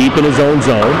 Matat deep in his own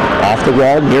zone. Off the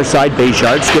wall, near side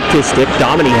Bayshard. Skip to a stick.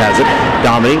 Dominic has it.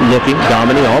 Dominic looking.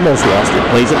 Dominic almost lost it.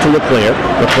 Plays it to Leclerc.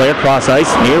 Leclerc cross ice.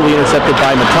 Nearly intercepted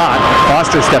by Matat.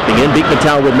 Foster stepping in.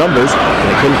 Beekmantown with numbers. And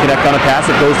they couldn't connect on a pass.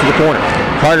 It goes to the corner.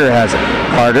 Carter has it.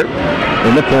 Carter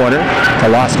in the corner.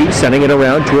 Kowalski sending it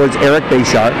around towards Eric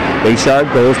Bayshard. Bayshard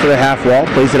goes to the half wall.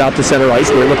 Plays it out to center ice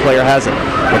where Leclerc has it.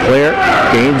 Leclerc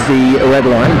gains the red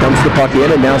line. Dumps the puck in.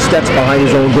 And now Stets behind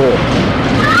his own goal.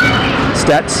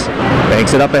 Stets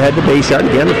banks it up ahead to Bayshard.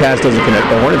 Again, the pass doesn't connect.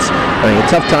 The Hornets having a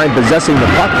tough time possessing the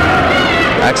puck.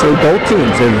 Actually, both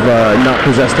teams have not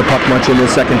possessed the puck much in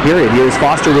this second period. Here's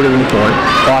Foster with it in the corner.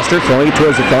 Foster throwing it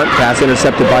towards the front. Pass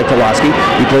intercepted by Kowalski.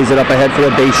 He plays it up ahead for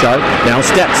a Bayshard. Now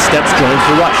Stets. Stets joins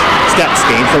the rush. Stets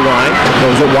gains the line.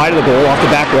 Throws it wide of the goal off the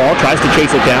back wall. Tries to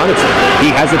chase it down. He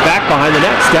has it back behind the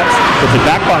net. Stets puts it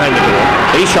back behind the goal.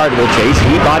 Bayshard will chase.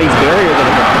 He bodies Barrier to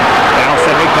the ground. Now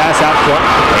centering pass out front.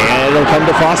 And it'll come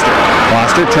to Foster.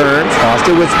 Foster turns.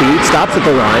 Foster with speed. Stops at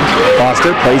the line.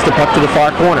 Foster plays the puck to the far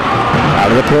corner. Out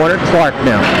of the corner, Clark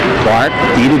now. Clark,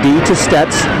 D-to-D to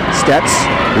Stets. Stets,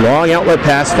 long outlet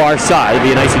pass far side. It'll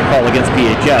be an icing call against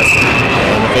PHS.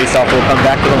 And the faceoff will come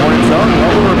back to the Hornets zone. Well,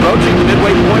 we're approaching the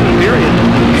midway point of the period.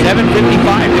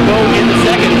 7:55 to go in the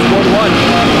second. It's 1-1.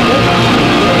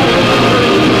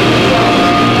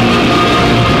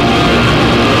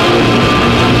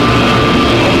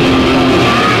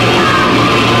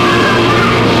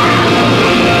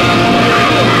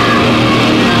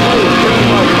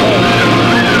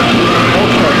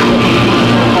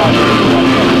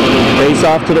 Face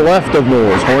off to the left of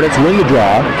Knowles. Hornets win the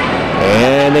draw.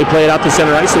 And And they play it out to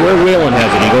center ice, and where Whalen has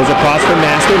it. He goes across from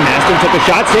Maston. Maston took a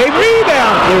shot, save,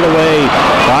 rebound, cleared away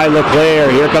by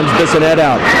LeClaire. Here comes Bissonnette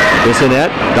out.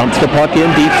 Bissonnette dumps the puck in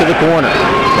deep to the corner.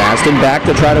 Maston back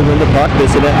to try to win the puck.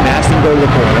 Bissonnette and Maston go to the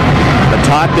corner.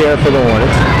 Matot there for the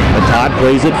Hornets. Matot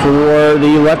plays it for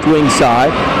the left wing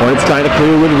side. Hornets trying to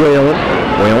clear with Whalen.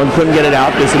 Whalen couldn't get it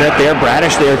out. Bissonnette there.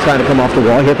 Bradish there trying to come off the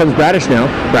wall. Here comes Bradish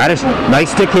now. Bradish,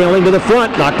 nice stick handling to the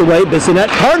front. Knocked away. Bissonnette.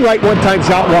 Carnwright one-time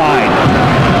shot wide.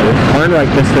 Carnwright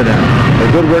missed it out.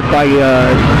 Good work by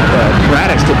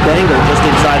Bradish to Dangle just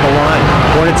inside the line.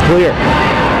 Hornets clear.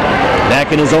 Back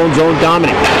in his own zone,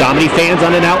 Dominic. Dominic fans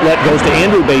on an outlet, goes to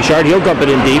Andrew Bayshard. He'll dump it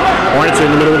in deep. Hornets are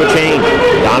in the middle of the chain.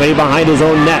 Dominic behind his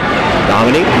own net.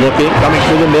 Dominic looking, coming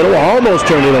through the middle, almost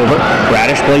turned it over.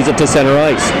 Bradish plays it to center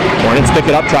ice. Hornets pick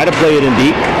it up, try to play it in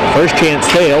deep. First chance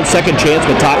failed, second chance,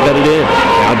 but Top got it in.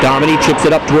 Now Dominic chips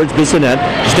it up towards Bissonnette.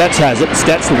 Stets has it.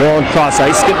 Stets long cross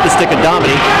ice, skip the stick of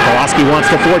Dominic. Kowalski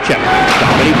wants to forecheck.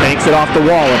 Dominic banks it off the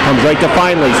wall. It comes right to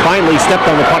Feinleys. Feinleys stepped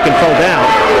on the puck and fell down.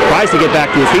 Tries to get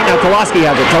back to his feet. Now Kowalski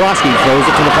has it. Kowalski throws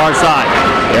it to the far side.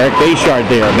 Eric Bayshard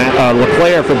there.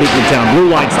 LeClaire for Beekmantown.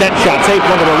 Blue line, Stets shot, safe,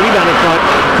 one of a rebound in front.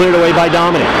 Cleared away by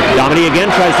Dominic. Dominic again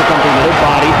tries to come through the middle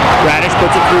body. Bradish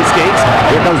puts it through skates.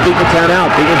 Here comes Beekmantown out.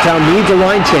 Beekmantown needs a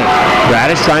line change.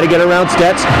 Bradish trying to get around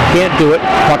Stets. Can't do it.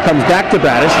 Puck comes back to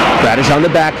Bradish. Bradish on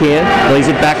the backhand. Plays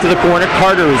it back to the corner.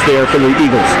 Carter is there for the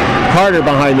Eagles. Carter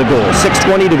behind the goal.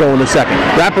 6:20 to go in the second.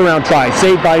 Wraparound try.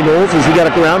 Saved by Knowles as he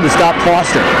got around to stop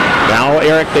Foster. Now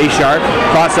Eric Bayshard.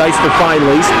 Cross ice for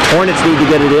Feinleys. Hornets need to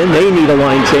get it in. They need a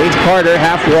line change. Carter,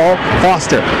 half wall.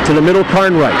 Foster to the middle.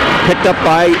 Carnwright. Picked up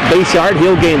by Bayshard.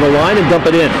 He'll gain the line and dump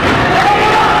it in.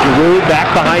 Giroux back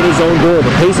behind his own goal. The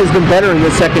pace has been better in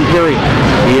the second period.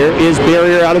 Here is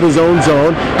Barrier out of his own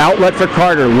zone. Outlet for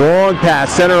Carter. Long pass.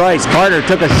 Center ice. Carter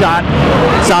took a shot.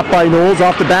 Stopped by Knowles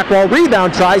off the back wall.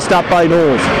 Rebound try. Stopped by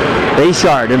Knowles.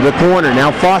 Bayshard in the corner.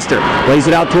 Now Foster plays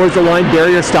it out towards the line.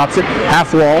 Barrier stops it.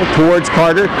 Half wall towards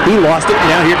Carter. He lost it.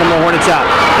 Now here come the Hornets out.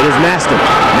 It is Maston.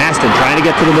 Maston trying to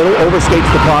get to the middle.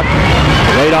 Overskates the puck.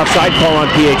 Late offside call on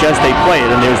PHS. They play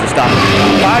it, and there's the stop.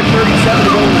 5:37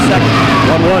 to go in the second.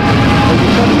 1-1.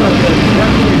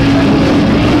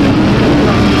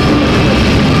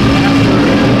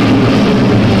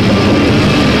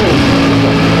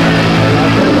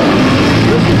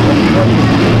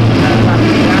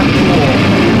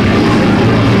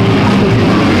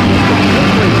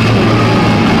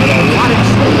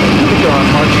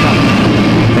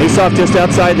 Face-off just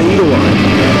outside the Eagle line.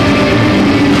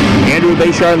 Andrew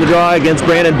Bayshard on the draw against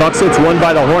Brandon Buxel. It's won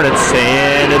by the Hornets,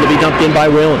 and it'll be dumped in by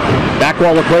Whalen. Back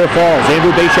wall, LeClaire falls.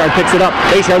 Andrew Bayshard picks it up.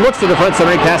 Bayshard looks to the front,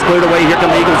 center pass cleared away. Here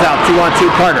come the Eagles out. 2-on-2,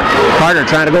 Carter. Carter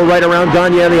trying to go right around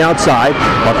Gagne on the outside.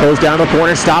 Puck goes down the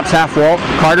corner, stops half wall.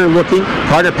 Carter looking.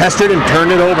 Carter pestered and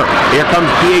turned it over. Here comes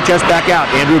PHS back out.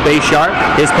 Andrew Bayshard.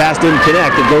 His pass didn't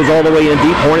connect. It goes all the way in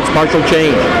deep. Hornets partial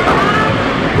change.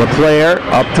 LeClaire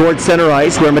up towards center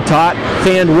ice where Matot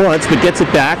fanned once but gets it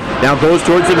back. Now goes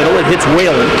towards the middle. It hits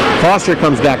Whalen. Foster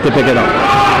comes back to pick it up.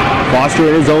 Foster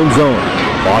in his own zone.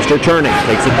 Foster turning.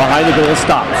 Takes it behind the goal.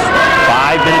 Stops.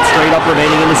 5 minutes straight up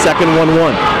remaining in the second.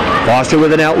 1-1. Foster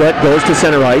with an outlet. Goes to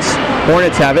center ice.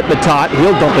 Hornets have it. Matot.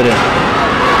 He'll dump it in.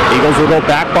 Eagles will go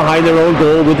back behind their own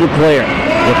goal with LeClaire.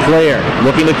 LeClaire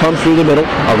looking to come through the middle.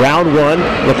 Around one.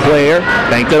 LeClaire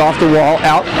banked it off the wall.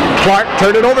 Out. Clark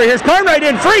turned it over. Here's Carnwright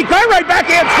in. Free. Carnwright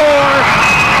backhand score.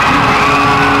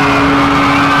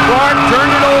 Clark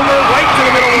turned it over right to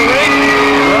the middle of the ring.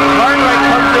 Carnwright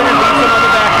comes in and beats him on the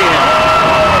backhand.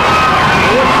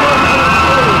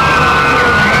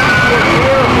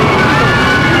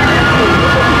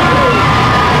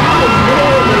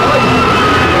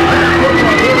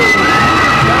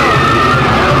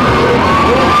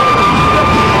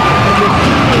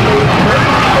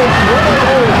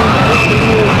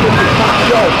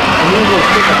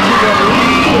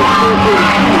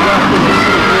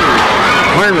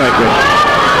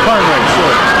 Carnwright,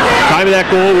 sure. Time of that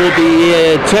goal will be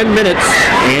 10 minutes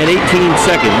and 18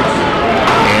 seconds.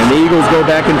 And the Eagles go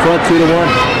back in front 2-1.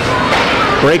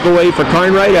 Breakaway for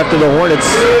Carnwright after the Hornets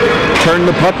turn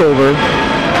the puck over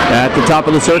at the top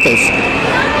of the circles.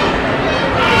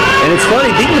 And it's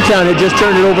funny, Beekmantown had just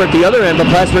turned it over at the other end, but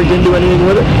Plattsburgh didn't do anything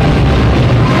with it.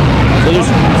 So there's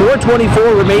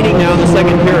 4:24 remaining now in the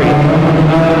second period.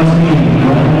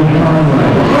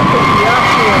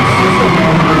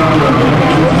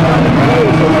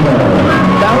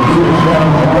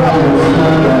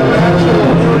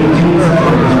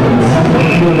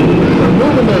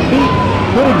 Moving their feet.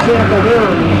 Good example there.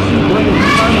 You see Brandon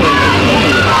Conway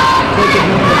taking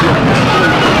one of the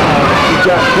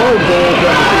got 12 goals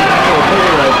at the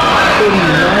 30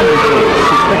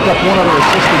 picked up one other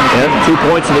assist in the game. 2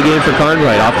 points in the game for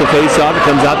Carnwright. Off the face-off, it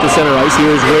comes out to center ice.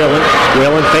 Here's Whalen.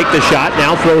 Whalen faked the shot,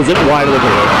 now throws it wide of the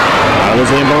goal. Out of the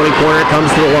Zamboni corner, comes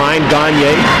to the line.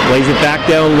 Gagne lays it back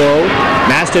down low.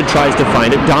 Masted tries to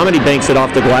find it. Dominy banks it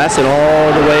off the glass and all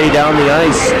the way down the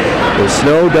ice. The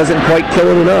snow doesn't quite kill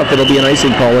it enough. It'll be an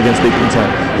icing call against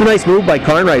Beekmantown. A nice move by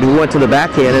Carnwright, who went to the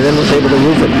backhand and then was able to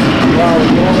roof it.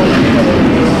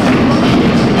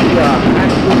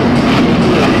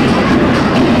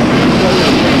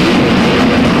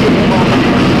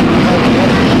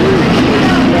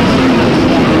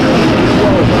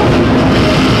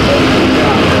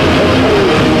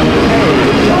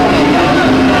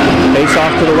 Face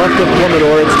off to the left of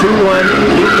Commodore. It's 2-1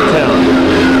 Beekmantown.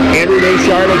 Andrew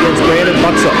Bayshard against Brandon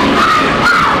Buxo.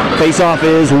 Face-off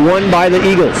is won by the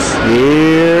Eagles.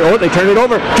 Here, oh, they turn it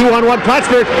over. 2-on-1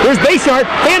 Plattsburgh. Here's Bayshard.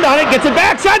 Hand on it, gets it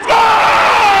back. Shot, score!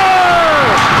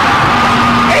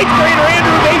 8th grader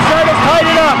Andrew Bayshard has tied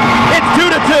it up. It's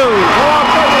 2-2.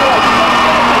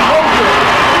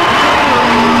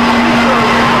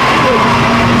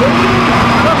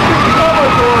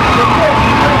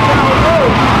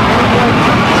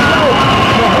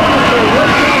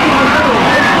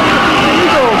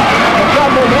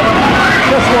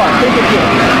 Guess what? Think again.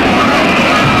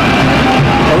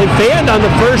 Well, he fanned on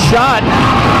the first shot,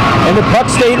 and the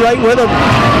puck stayed right with him.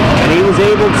 And he was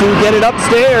able to get it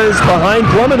upstairs behind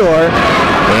Plumidor,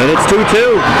 and it's 2-2.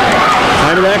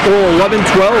 Time of that goal, 11-12.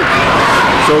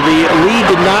 So the lead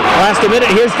did not last a minute.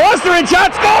 Here's Foster and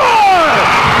shot, score!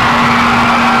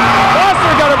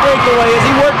 Foster got a breakaway as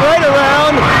he worked right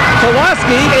around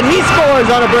Kowalski, and he scores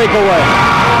on a breakaway.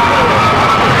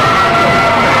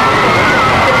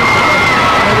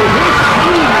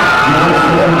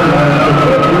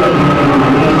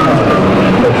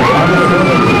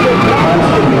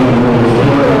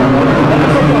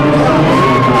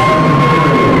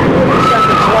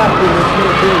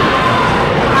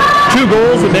 Two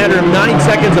goals, a matter of 9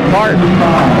 seconds apart.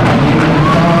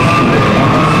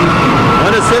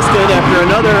 Unassisted after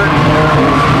another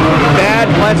bad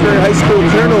Plattsburgh High School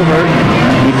turnover.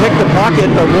 He picked the pocket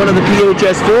of one of the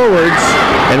PHS forwards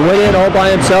and went in all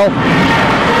by himself.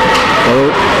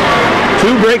 So,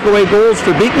 2 breakaway goals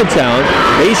for Beekmantown.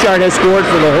 Bayshard has scored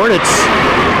for the Hornets,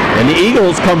 and the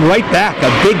Eagles come right back. A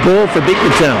big goal for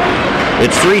Beekmantown.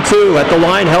 It's 3-2 at the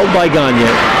line held by Gagne.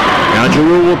 Now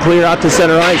Giroux will clear out to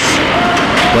center ice.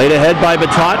 Played ahead by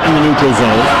Batot in the neutral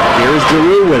zone. Here's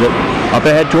Giroux with it. Up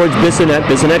ahead towards Bissonnette.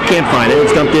 Bissonnette can't find it.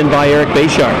 It's dumped in by Eric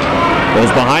Bayshard.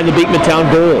 Goes behind the Beekmantown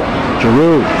goal.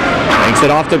 Giroux banks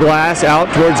it off the glass, out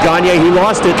towards Gagne. He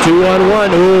lost it,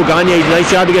 2-on-1. Ooh, Gagne,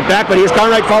 nice job to get back, but here's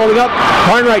Carnwright following up.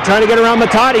 Carnwright trying to get around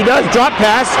Matat. He does. Drop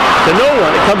pass to no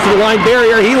one. It comes to the line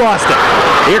barrier. He lost it.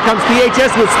 Here comes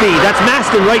PHS with speed. That's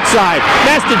Maston right side.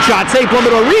 Maston shot, safe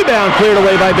Plumidor, rebound, cleared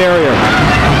away by Barrier.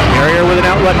 Barrier with an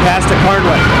outlet pass to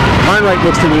Carnwright. Carnwright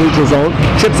looks to the neutral zone,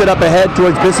 chips it up ahead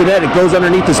towards Bissonnette. It goes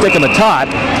underneath the stick of Matat.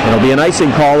 It'll be an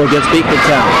icing call against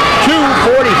Beekmantown.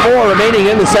 2:44 remaining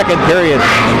in the second period.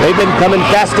 They've been coming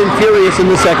fast and furious in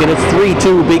the second. It's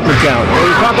 3-2 Beekmantown. When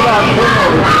you talk about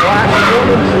turnovers, the last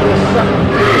quarters of this second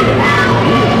period,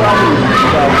 we were probably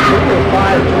about 3 or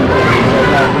 5 turnovers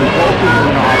that have resulted in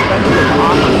an offensive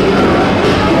opportunity.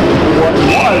 What was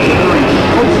a very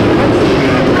close defensive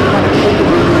game kind of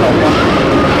opened itself up.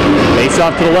 Face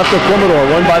off to the left of Commodore,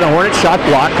 won by the Hornets, shot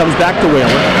block, comes back to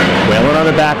Whalen. Whalen on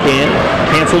the backhand,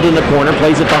 canceled in the corner,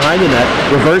 plays it behind the net.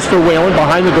 Reverse for Whalen,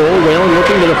 behind the goal. Whalen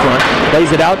looking to the front,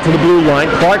 plays it out to the blue line.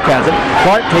 Clark has it.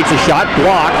 Clark takes a shot,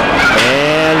 blocked,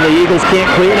 and the Eagles can't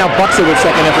clear. Now Buxer with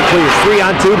second effort clears.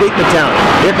 3-on-2 Beekmantown.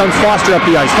 Here comes Foster up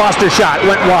the ice. Foster shot,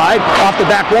 went wide, off the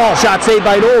back wall. Shot saved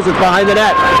by Knowles, it's behind the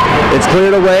net. It's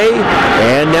cleared away,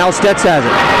 and now Stetz has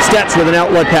it. Stetz with an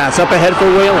outlet pass, up ahead for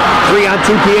Whalen.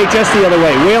 3-on-2 PHS the other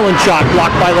way. Whalen shot,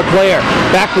 blocked by LeClaire.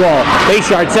 Back wall,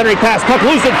 Bayshard, centering pass, puck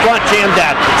loose in front, jammed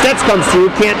at. Stetz comes through,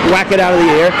 can't whack it out of the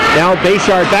air. Now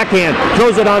Bayshard, backhand,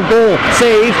 throws it on goal,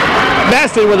 save.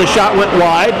 Maston with a shot went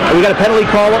wide, and we got a penalty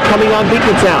call up coming on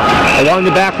Beekmantown. Along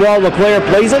the back wall, LeClaire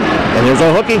plays it, and there's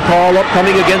a hooking call up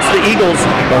coming against the Eagles.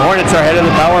 The Hornets are ahead of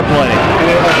the power play.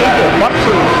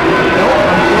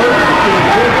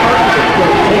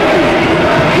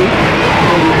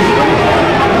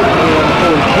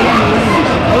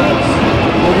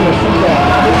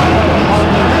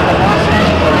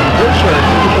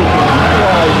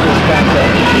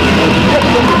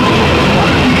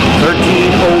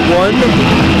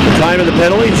 The time of the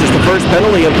penalty, it's just the first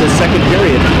penalty of the second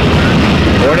period.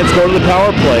 Hornets go to the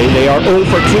power play. They are 0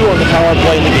 for 2 on the power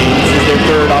play in the game. This is their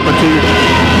third opportunity.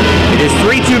 It is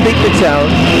 3-2 Beekmantown,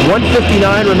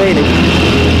 1:59 remaining.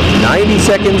 90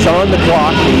 seconds on the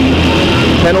clock. The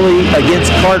penalty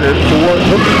against Carter for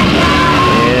hooking.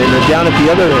 And down at the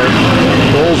other end,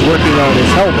 Dole's working on his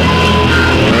helmet.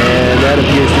 And that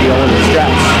appears to be on the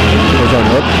straps. Goes on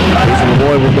hook. Jason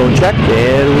Lemoy will go check,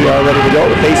 and we are ready to go.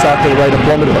 The face off to the right of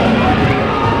Plummeter.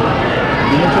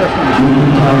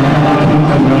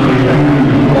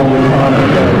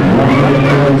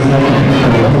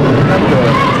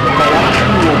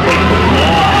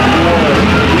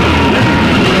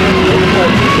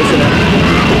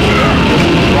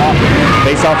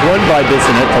 Face-off won by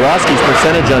Bissonette. Pulaski's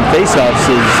percentage on face-offs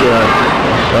is,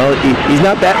 well, he's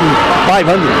not batting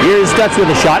 .500. Here's Stutz with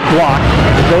a shot block.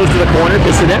 It goes to the corner.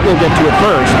 Bissonette will get to it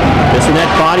first.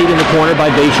 Bissonette bodied in the corner by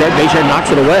Bayshard. Bayshard knocks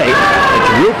it away. And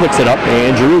Giroux picks it up,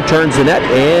 and Giroux turns the net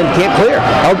and can't clear.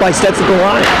 Held by Stutz at the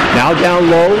line. Now down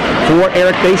low for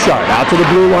Eric Bayshard. Out to the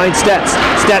blue line, Stutz.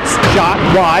 Stutz shot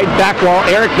wide, back wall.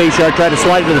 Eric Bayshard tried to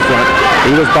slide it to the front.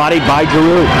 He was bodied by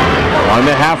Giroux. On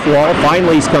the half wall,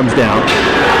 Feinlease comes down.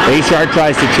 Bayshard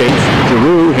tries to chase.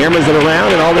 Giroux hammers it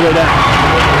around and all the way down.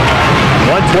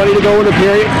 1:20 to go in the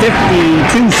period.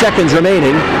 52 seconds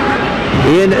remaining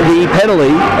in the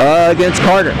penalty against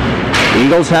Carter. The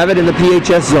Eagles have it in the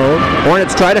PHS zone.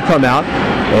 Hornets try to come out.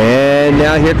 And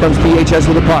now here comes PHS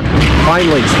with the puck.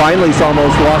 Feinlease. Feinlease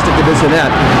almost lost it to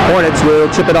Bissonette. Hornets will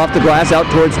chip it off the glass out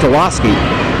towards Tulaski.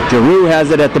 Giroux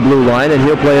has it at the blue line, and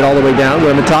he'll play it all the way down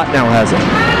where Matot now has it.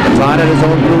 Matot at his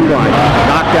own blue line.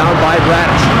 Knocked down by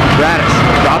Bradish. Bradish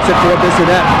drops it for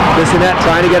Bissonette. Bissonette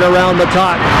trying to get around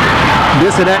Matot.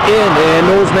 Bissonette in, and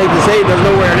Knowles makes the save. Doesn't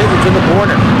know where it is. It's in the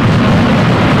corner.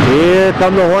 Here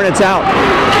come the Hornets out.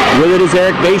 With it is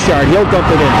Eric Bayshard. He'll dump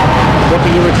it in.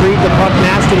 Looking to retrieve the puck.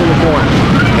 Maston in the corner.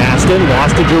 Maston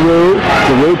lost to Giroux.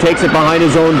 Giroux takes it behind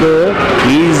his own goal.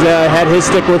 He's had his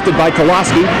stick lifted by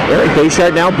Tulaski. Eric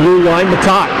Bayshard now blue line.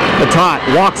 Matot. Matot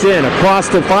walks in across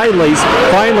to Feinlease.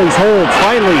 Feinlease holds.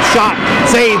 Feinlease shot.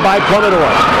 Saved by Plummeter.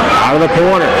 Out of the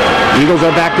corner. Eagles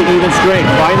are back to even strength.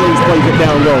 Feinlease plays it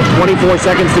down low. 24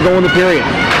 seconds to go in the period.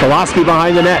 Tulaski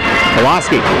behind the net.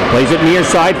 Tulaski plays it near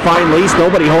side. Feinlease.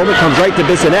 Nobody home. It comes right to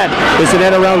Bissonette.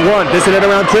 Bissonette around 1. Bissonette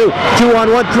around 2.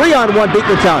 2-on-1. 3-on-1.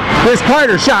 Beekmantown. Here's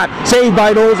Carter. Shot. Saved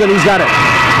by Knowles, and he's got it.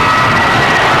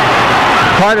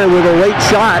 Carter with a late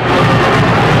shot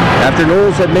after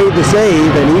Knowles had made the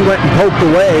save, and he went and poked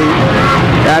away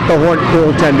at the Hornet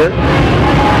goaltender.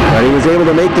 But he was able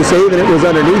to make the save, and it was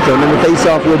underneath him, and the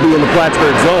faceoff will be in the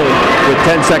Plattsburgh zone with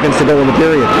 10 seconds to go in the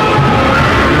period.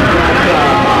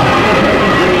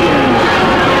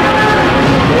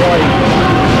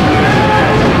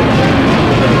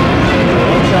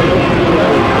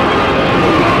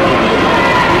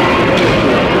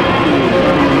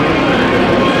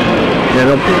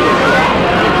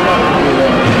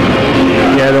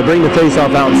 They'll bring the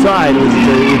faceoff outside, which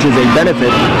is a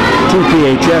benefit to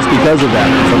PHS because of that.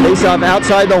 So faceoff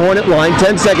outside the Hornet line,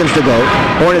 10 seconds to go.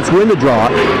 Hornets win the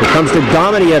draw. It comes to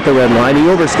Dominy at the red line. He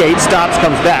overskates, stops,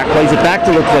 comes back, plays it back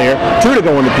to Leclerc. 2 to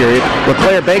go in the period.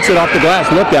 Leclerc banks it off the glass,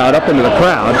 lookout up into the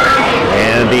crowd.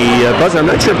 And the buzzer,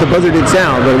 I'm not sure if the buzzer did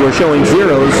sound, but we're showing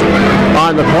zeros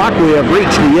on the clock. We have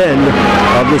reached the end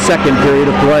of the second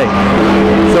period of play.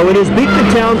 So it is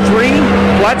Beekmantown 3,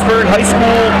 Plattsburgh High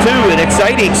School 2, an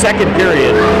exciting second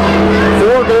period.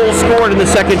 4 goals scored in the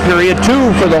second period,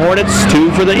 2 for the Hornets,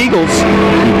 2 for the Eagles.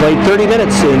 We played 30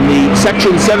 minutes in the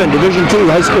Section 7 Division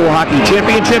II High School Hockey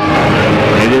Championship.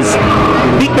 It is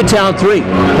Beekmantown 3,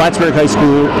 Plattsburgh High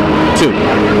School 2.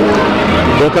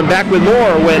 We'll come back with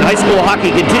more when high school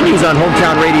hockey continues on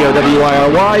Hometown Radio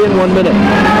WIRY in 1 minute.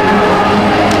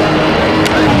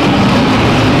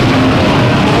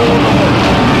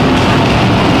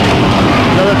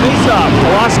 Another face-off.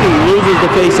 Pulaski loses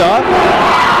the face-off.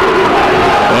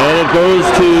 And it goes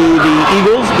to the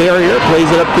Eagles. Barrier plays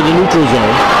it up to the neutral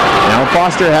zone. Now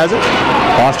Foster has it.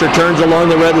 Foster turns along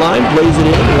the red line, plays it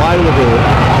in, wide of the goal.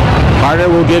 Carter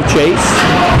will give chase.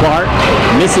 Clark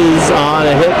misses on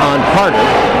a hit on Carter.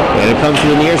 And it comes to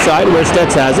the near side where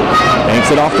Stutz has it. Banks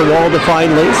it off the wall to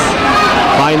Feinlease.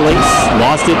 Feinlease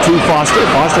lost it to Foster.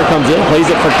 Foster comes in, plays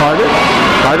it for Carter.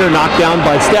 Carter knocked down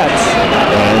by Stutz.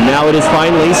 And now it is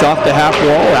Feinlease off the half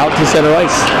wall out to center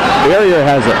ice. Barrier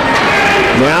has it.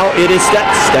 Now it is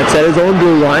Stutz. Stutz at his own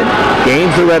blue line.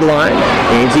 Gains the red line.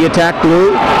 Gains the attack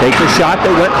blue. Takes a shot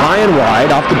that went high and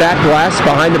wide off the back glass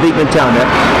behind the Beekmantown net.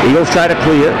 Eagles try to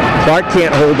clear. Clark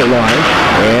can't hold the line.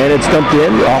 And it's dumped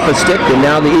in off a stick, and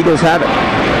now the Eagles have it.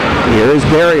 Here is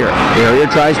Barrier. Barrier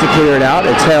tries to clear it out.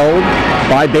 It's held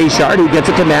by Bayshard, who gets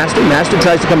it to Maston. Maston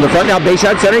tries to come to the front. Now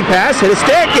Bayshard centering pass, hit a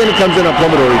stick, and it comes in a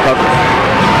Plummetor recovery.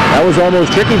 That was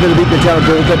almost tricky for the Beekmantown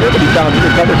goaltender, but he found it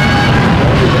recovered.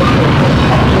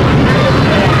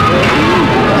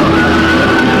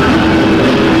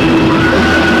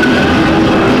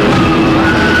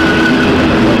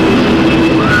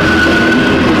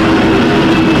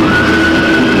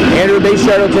 Andrew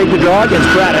Bayshard will take the draw against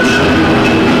Bradish.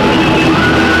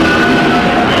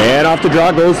 And off the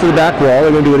draw, goes to the back wall. They're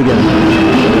going to do it again.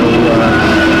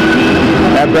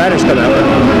 Have Bradish come out.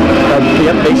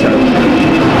 Yep, Bayshard.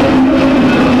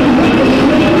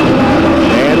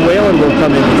 And Whalen will come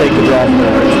in to take the draw from the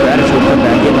Hornets. Bradish will come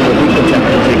back in for Beekmantown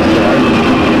to take the draw.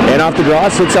 And off the draw,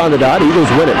 sits on the dot. Eagles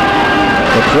win it.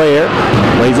 The player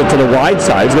plays it to the wide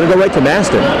side. He's going to go right to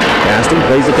Maston. Maston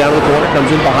plays it down to the corner, comes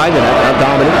in behind the net. Now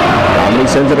Dominic. Dominic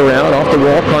sends it around off the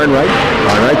wall. Carnwright.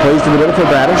 Carnwright plays to the middle for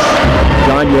Bradish.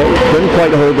 Gagne couldn't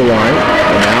quite hold the line.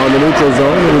 And now in the neutral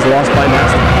zone, it was lost by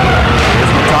Maston.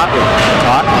 Here's the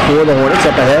top for the Hornets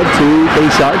up ahead to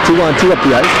Bayshard. 2-on-2 up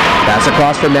the ice. Pass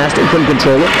across from Maston. Couldn't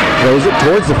control it. Throws it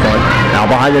towards the front.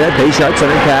 Now behind the net, Bayshard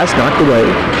centering pass knocked away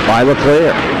by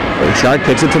LeClaire. Bayshard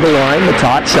kicks it to the line. The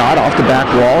top shot off the back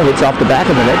wall. Hits off the back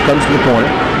of the net. Comes to the corner.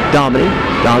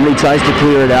 Dominic tries to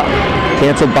clear it out.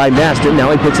 Canceled by Maston. Now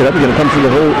he picks it up. He's going to come through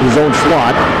his own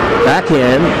slot.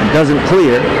 Backhand doesn't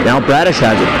clear. Now Bradish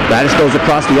has it. Bradish goes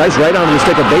across the ice right onto the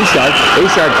stick of Bayshard.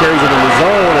 Bayshard carries it in the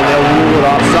zone and they'll rule it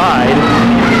offside.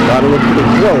 Thought it looked pretty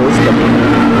close, but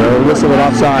they'll whistle it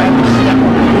offside.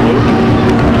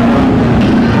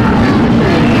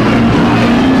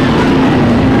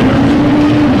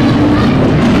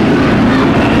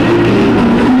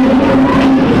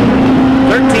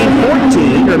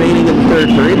 13-14 remaining in the third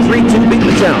period. 3-2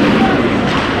 Beekmantown.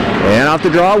 And off the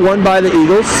draw, won by the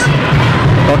Eagles.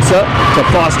 Bucks up to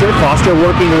Foster. Foster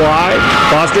working wide.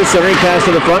 Foster centering pass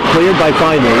to the front, cleared by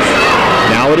Feinleys.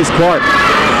 Now it is Clark.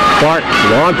 Clark,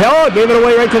 long pellet, gave it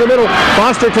away right to the middle.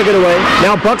 Foster took it away.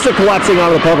 Now Bucks are collapsing out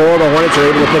of the puck. All the Hornets are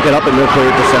able to pick it up and they'll clear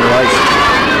it to center ice.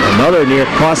 Another near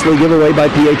costly giveaway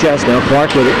by PHS. Now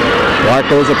Clark with it. Clark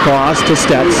goes across to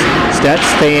Stets. Stets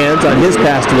stands on his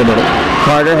pass to the middle.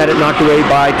 Carter had it knocked away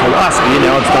by Pulaski, and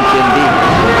now it's dumped in deep.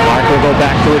 Clark will go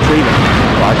back to retrieve it.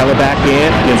 Clark on the back end,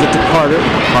 gives it to Carter.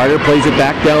 Carter plays it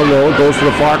back down low, goes to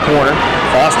the far corner.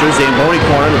 Foster, Zamboni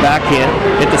corner, the backhand,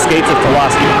 hit the skates of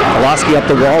Pulaski. Pulaski up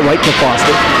the wall, right to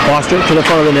Foster. Foster to the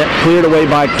front of the net, cleared away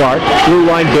by Clark. Blue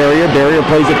line Barrier. Barrier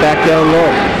plays it back down low.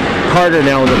 Carter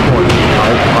now in the corner.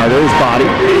 Carter is body.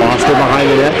 Foster behind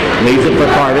the net. Leaves it for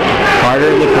Carter. Carter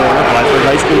in the corner. Plattsburgh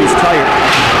High School is tired.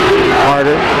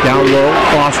 Carter down low.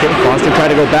 Foster. Foster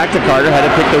tried to go back to Carter. Had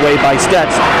it picked away by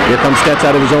Stets. Here comes Stets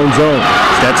out of his own zone.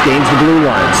 Stets gains the blue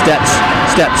line. Stets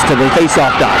to the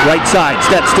face-off dot. Right side.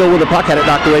 Stets still with the puck. Had it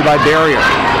knocked away by Barrier.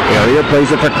 Barrier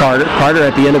plays it for Carter. Carter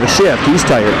at the end of the shift. He's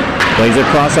tired. Plays it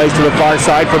cross ice to the far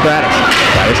side for Bradish.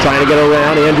 Bradish trying to get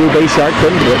around. Andrew Bayshard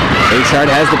couldn't do it. Bayshard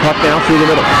has the puck now through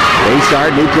the middle.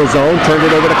 Bayshard, neutral zone, turned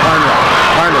it over to Carnwright.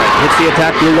 Carnwright hits the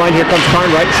attack blue line. Here comes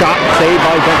Carnwright. Shot saved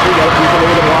by Bentley. Got a piece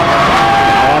over the block.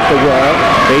 Off the wall.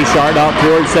 Bayshard out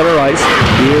towards center ice.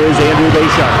 Here is Andrew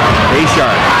Bayshard.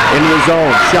 Bayshard in the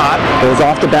zone. Shot goes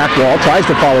off the back wall. Tries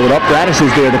to follow it up. Bradish is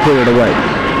there to clear it away.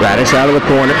 Bradish out of the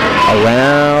corner,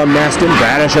 around Maston,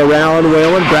 Bradish around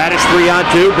Whalen, Bradish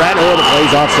 3-on-2, the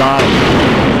play's offside.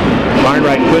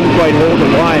 Carnwright couldn't quite hold the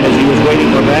line as he was waiting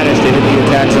for Bradish to hit the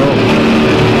attack zone.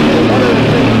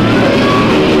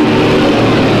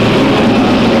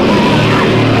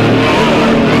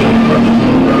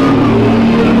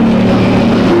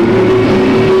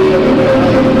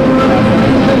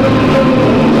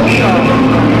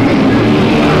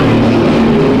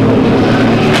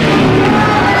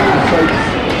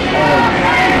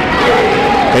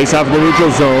 Face off in the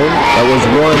neutral zone. That was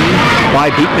won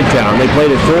by Beekmantown. They played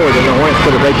it forward, and the Hornets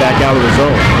put it right back out of the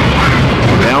zone.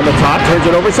 Now the top turns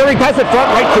it over. Centering pass in front,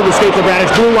 right through the skates of Bradish.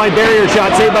 Blue line Barrier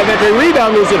shot saved by Ventry.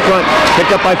 Rebound loose in front.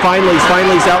 Picked up by Feinleys.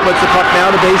 Feinleys outlets the puck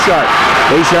now to Bayshard.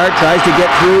 Bayshard tries to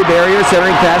get through Barrier.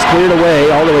 Centering pass cleared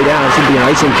away all the way down. It should be an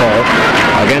icing call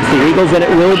against the Eagles, and it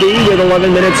will be with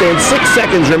 11 minutes and 6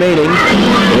 seconds remaining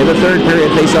in the third period.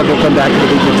 Faceoff will come back to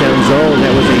the Beekmantown zone.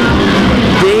 That was a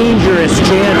dangerous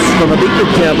chance from a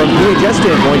Beekmantown, from a PHS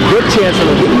standpoint. Good chance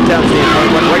from a Beekmantown standpoint.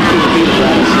 Went right through the feet of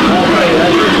Bradish.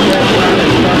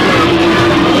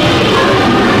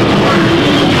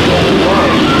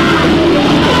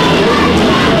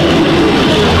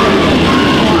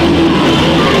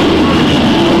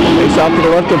 Face off to the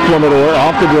left of Plummetor.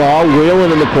 Off the draw.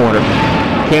 Whalen in the corner.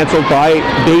 canceled by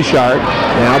Bayshard.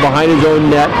 Now behind his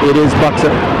own net, it is Buxa.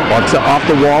 Buxa off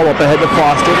the wall, up ahead to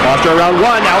Foster. Foster around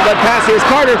one, outlet pass, here's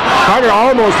Carter. Carter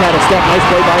almost had a step, nice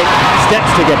play by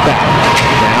Stets to get back.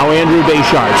 Now Andrew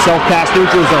Bayshard, self-pass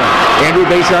neutral zone. Andrew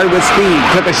Bayshard with speed,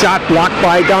 took a shot, blocked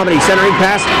by Dominy. Centering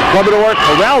pass, Plumidor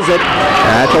corrals it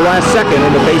at the last second,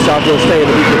 and the faceoff will stay in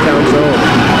the Beekmantown zone.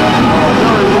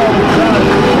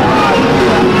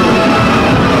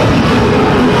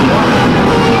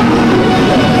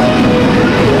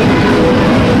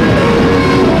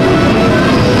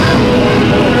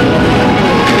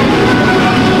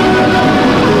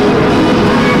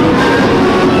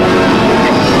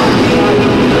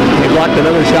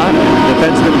 Another shot,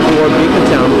 defenseman for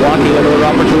Beekmantown blocking another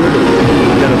opportunity.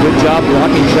 He's done a good job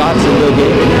blocking shots in the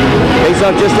game. Face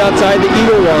off just outside the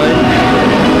Eagle line.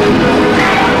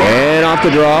 And off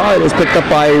the draw, it is picked up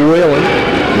by Whalen.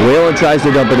 Whalen tries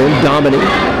to dump it in. Dominy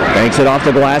banks it off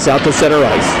the glass out to center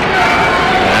ice.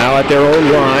 Now at their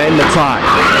own line, the top.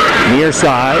 Near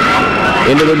side,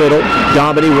 into the middle.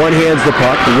 Dominy one-hands the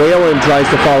puck. Whalen tries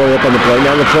to follow up on the play.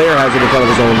 Now the player has it in front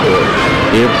of his own goal.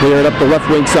 He'll clear it up the left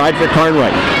wing side for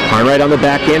Carnwright. Carnwright on the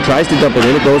backhand, tries to dump it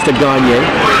in. It goes to Gagne.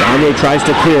 Gagne tries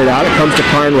to clear it out. It comes to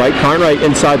Carnwright. Carnwright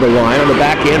inside the line. On the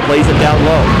backhand, plays it down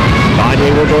low.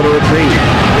 Gagne will go to retrieve.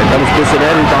 Here comes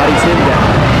Bissonette, who bodies him down.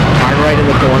 Carnwright in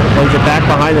the corner, plays it back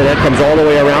behind the net, comes all the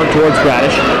way around towards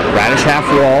Bradish. Bradish half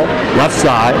wall, left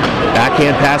side.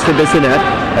 Backhand pass to Bissonette.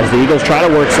 As the Eagles try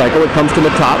to work cycle, it comes to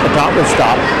Matot. Matot will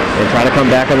stop and try to come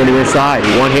back on the near side.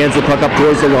 He one-hands the puck up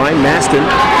towards the line. Maston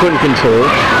couldn't control.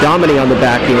 Dominy on the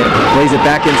backhand, plays it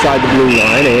back inside the blue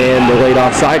line, and the late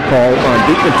offside call on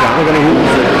Beekmantown. We're going to use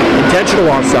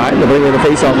intentional offside. They're bringing the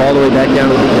face-off all the way back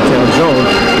down to the Beekmantown zone.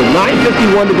 With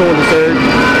 9:51 to go in the third.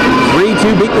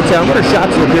 3-2 Beekmantown. What are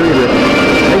shots in the period?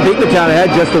 I think Beekmantown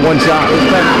had just the one shot.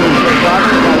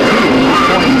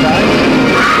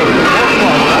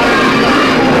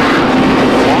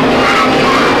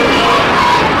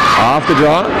 Off the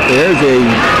draw, there's a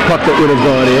puck that would have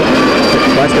gone in.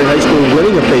 Plattsburgh High School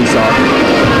winning a face-off.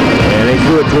 And they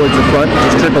threw it towards the front,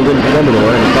 just trickled into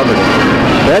Plumidor and covered it.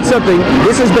 That's something,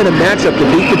 this has been a matchup that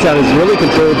Beekmantown has really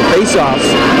controlled the face-offs.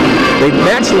 They've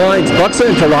matched lines, Buxa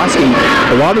and Toloski.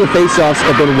 A lot of the face-offs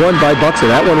have been won by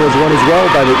Buxa. That one was won as well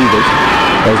by the Eagles.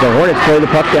 As the Hornets play the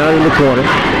puck down in the corner.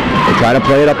 They try to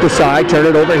play it up the side, turn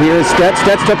it over here. Stets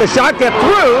took a shot, get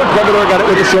through. Plumidor got it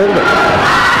with his shoulder.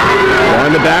 On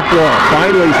the back wall,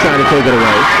 finally he's trying to take it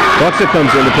away. Buxa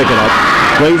comes in to pick it up,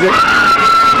 plays it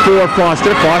for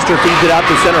Foster. Foster feeds it out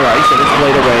to center ice, and it's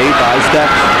played away by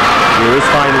Stets. Here is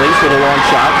Fineley with a long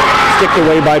shot, sticked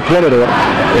away by Plumidor.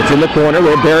 It's in the corner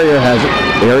where Barrier has it.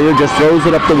 Barrier just throws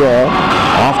it up the wall.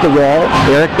 Off the wall,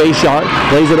 Eric Bayshard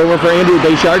plays it over for Andrew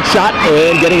Bayshard. Shot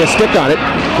and getting a stick on it,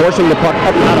 forcing the puck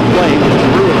up and out of play. It's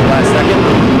through in the last second.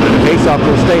 The faceoff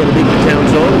will stay in the Beekmantown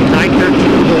zone. 9:13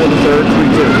 to go in the third,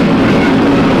 3-2.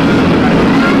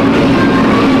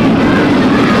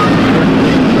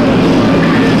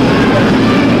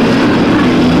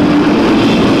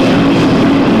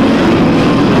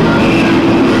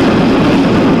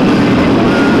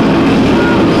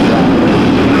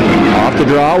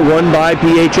 Draw, won by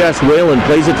PHS. Whalen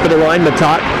plays it for the line.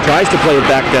 Matot tries to play it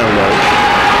back down low.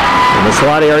 In the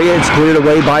slot area, it's cleared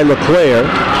away by LeClaire,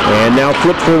 and now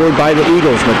flipped forward by the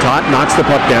Eagles. Matot knocks the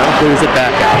puck down, clears it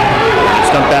back out.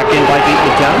 Stumped back in by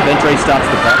Beekmantown. Ventre stops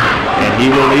the puck, and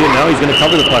he will lead it. Now he's going to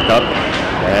cover the puck up,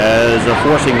 as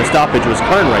forcing the stoppage was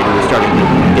Carnwright, who was starting to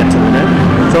get to the net.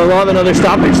 So we'll have another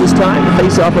stoppage this time.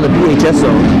 Face off in the PHS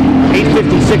zone.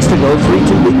 8:56 to go.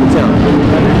 3-2 Beekmantown.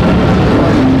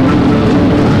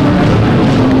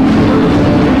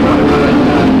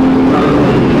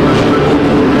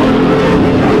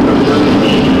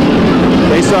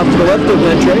 Face off to the left of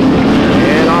Ventre,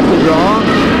 and off the draw.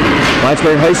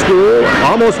 Plattsburgh High School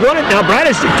almost won it. Now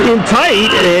Bradish in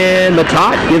tight, and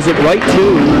Matot gives it right to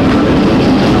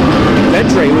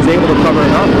Ventre, who was able to cover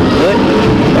it up. But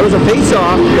there was a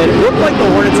face-off that it looked like the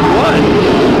Hornets won,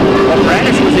 but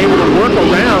Bradish was able to work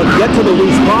around, get to the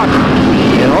loose puck,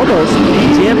 and almost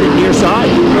jammed it near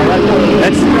side.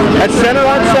 That's center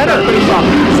on center.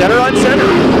 Center on center.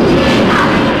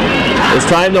 This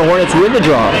time the Hornets win the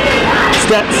draw.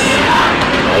 Stets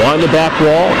along the back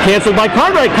wall, canceled by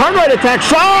Cartwright. Cartwright attack,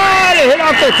 shot, and hit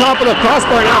off the top of the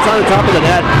crossbar, and now it's on the top of the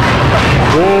net.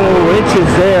 Oh, inches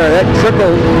there. That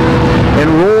trickled and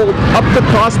rolled up the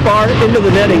crossbar into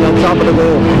the netting on top of the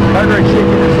goal. Cartwright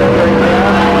shaking his head right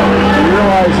now. He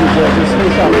realizes that his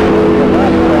face-off is going to the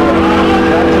left.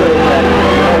 Actually,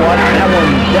 that one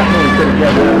definitely could have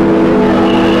get that.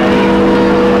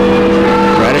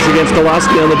 Bradish against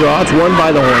Stolowski on the draw. It's won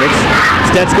by the Hornets.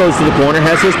 Stets goes to the corner,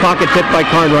 has his pocket picked by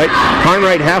Carnwright.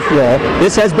 Carnwright half wall.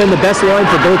 This has been the best line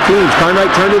for both teams.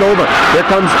 Carnwright turned it over. Here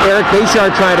comes Eric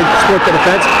Bayshard trying to split the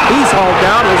defense. He's hauled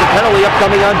down. There's a penalty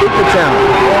upcoming on Beekmantown.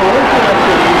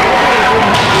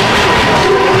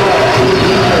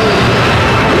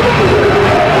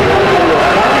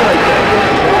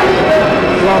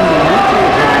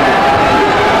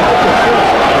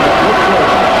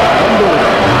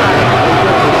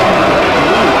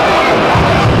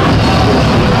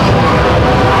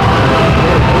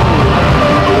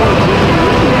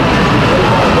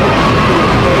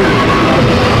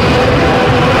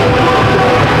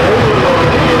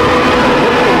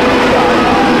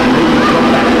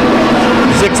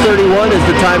 Is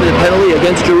the time of the penalty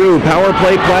against Giroux. Power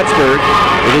play Plattsburgh.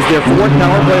 It is their 4th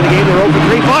power play of the game. They're 0 for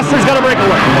 3. Foster's got a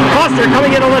breakaway. Foster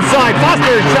coming in on the left side.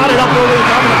 Foster shot it up over the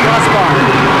top of the crossbar.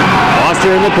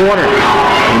 Foster in the corner.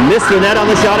 Missed the net on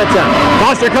the shot attempt.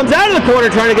 Foster comes out of the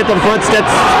corner trying to get the front.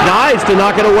 Stets dives to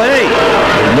knock it away.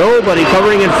 Nobody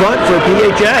covering in front for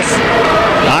PHS.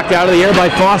 Knocked out of the air by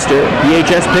Foster.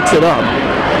 PHS picks it up.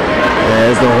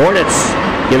 As the Hornets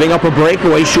giving up a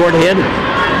breakaway shorthanded.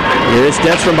 Here is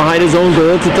Stets from behind his own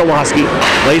goal to Stolowski.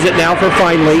 Plays it now for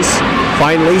Finelace.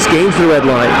 Finelace gains the red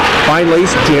line.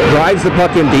 Finelace drives the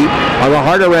puck in deep. On the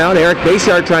hard around, Eric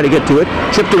Bayshard trying to get to it.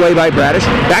 Chipped away by Bradish.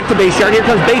 Back to Bayshard. Here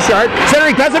comes Bayshard.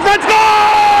 Centering pass in front. Score!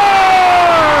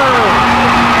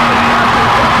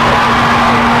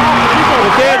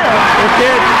 It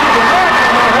did.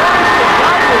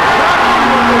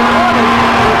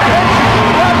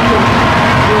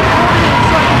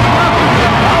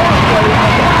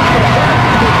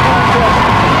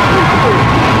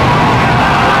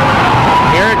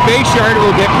 Bayshard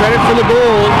will get credit for the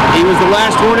goal. He was the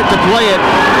last Hornet to play it.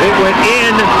 It went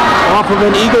in off of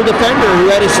an Eagle defender who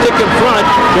had his stick in front.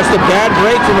 Just a bad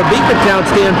break from a Beekmantown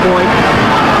standpoint.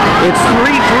 It's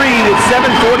 3-3 with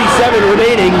 7:47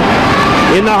 remaining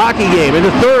in the hockey game, in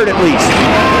the third at least.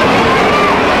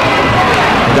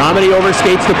 Dominy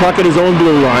overskates the puck at his own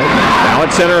blue line. Now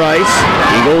at center ice.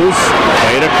 Eagles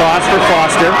play it across for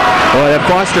Foster. Boy, that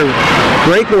Foster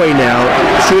breakaway now,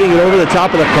 shooting it over the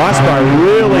top of the crossbar,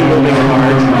 really moving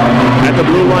hard. At the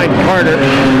blue line, Carter.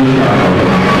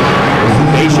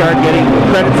 Bayshard getting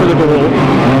credit for the goal.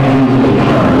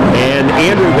 And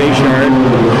Andrew Bayshard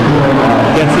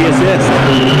gets the assist.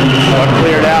 Puck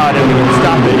cleared out and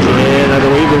stoppage. And I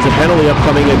believe there's a penalty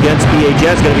upcoming against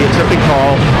PHS. Going to be a tripping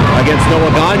call against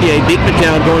Noah Gagne.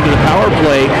 Beekmantown going to the power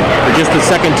play for just the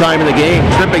second time in the game,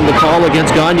 tripping the call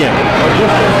against Gagne.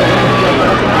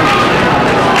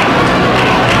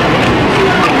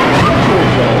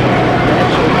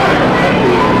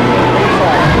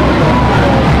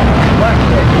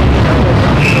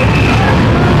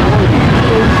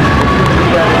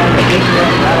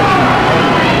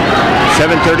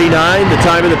 7:39, the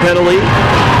time of the penalty.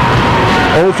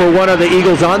 0 for 1 of the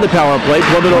Eagles on the power play.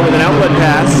 Plummet over with an outlet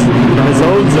pass from his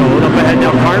own zone. Up ahead now,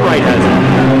 Carnwright has it.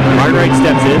 Carnwright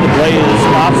steps in. The play is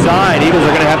offside. Eagles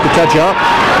are going to have to touch up.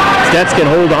 Stets can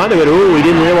hold on to it. Ooh, he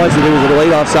didn't realize that it was a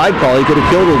late offside call. He could have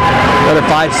killed it another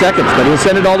 5 seconds, but he'll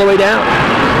send it all the way down.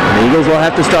 The Eagles will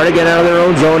have to start again out of their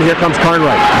own zone. Here comes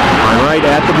Carnwright. Carnwright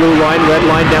at the blue line. Red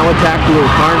line now attack blue.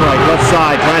 Carnwright left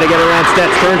side trying to get around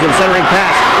Stets. Turns him, centering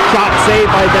pass. Shot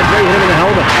saved by Denver. Hit him in the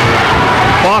helmet.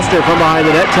 Foster from behind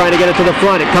the net trying to get it to the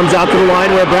front. It comes out to the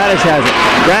line where Bradish has it.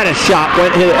 Bradish shot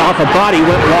went hit off a body,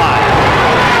 went wide.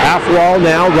 Half wall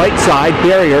now, right side,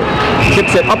 barrier.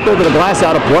 Chips it up over the glass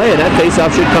out of play, and that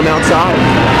faceoff should come outside.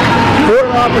 4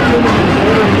 opportunities.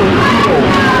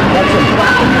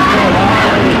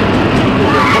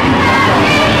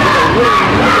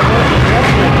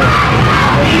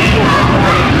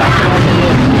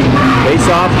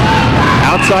 Face-off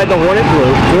outside the Hornet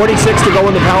blue. 46 to go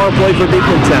in the power play for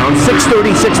Beekmantown.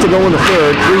 6:36 to go in the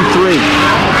third. 3-3.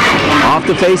 Off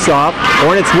the face-off.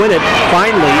 Hornets win it.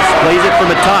 Finally plays it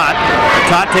from Matat.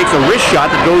 Matat takes a wrist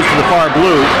shot that goes to the far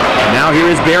blue. Now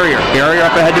here is Barrier. Barrier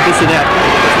up ahead to Bissonette.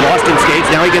 Lost in skates.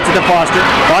 Now he gets it to Foster.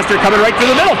 Foster coming right through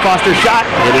the middle. Foster shot.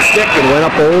 Hit his stick and went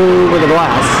up over the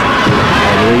glass.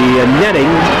 The netting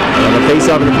on the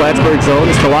face-off in the Plattsburgh zone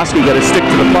is Stolowski got his stick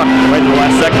to the puck right in the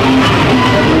last second.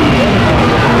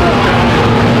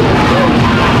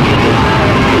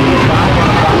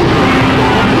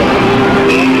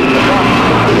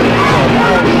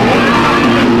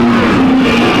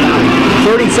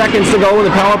 30 seconds to go in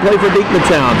the power play for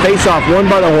Beekmantown. Face-off won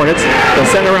by the Hornets. They'll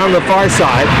send around the far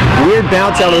side. Weird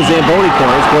bounce out of the Zamboni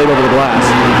corners, played over the glass.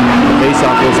 The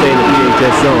face-off will stay in the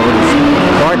PHS zone.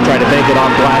 Clark tried to bank it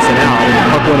off glass and out, and the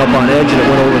puck went up on edge and it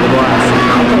went over the glass.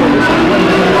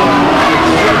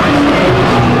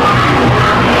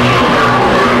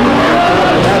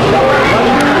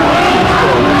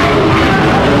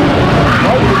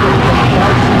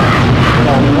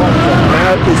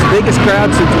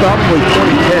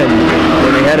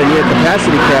 had a near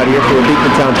capacity crowd here for a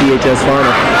Beekmantown PHS final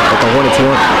that the Hornets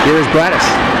won. Here is Bradish.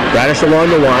 Bradish along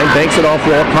the line, banks it off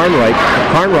wall. Carnwright.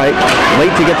 Carnwright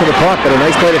late to get to the puck, but a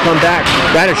nice play to come back.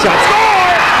 Bradish shot,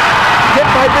 score! Hit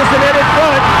by Bissonette in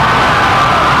front.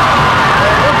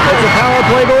 It's a power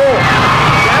play goal.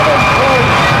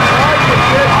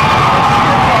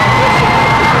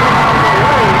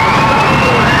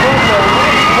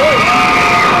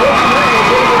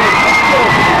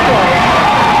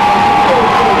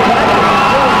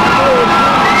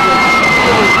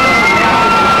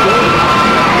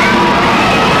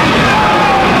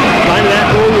 Time of that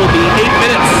goal will be 8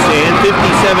 minutes and 57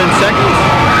 seconds.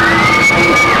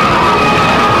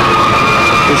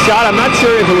 The shot, I'm not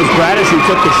sure if it was Bradish who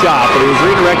took the shot, but it was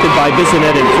redirected by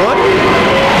Bissonette in front.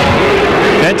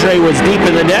 Ventre was deep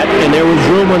in the net, and there was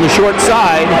room on the short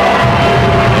side.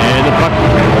 And the puck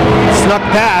snuck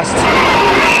past.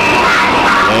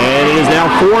 And it is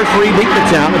now 4-3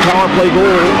 Beekmantown, the power play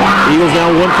goal. The Eagles now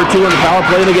 1 for 2 in the power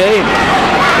play of the game.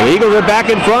 The Eagles are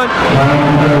back in front.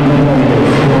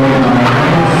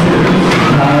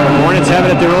 Hornets have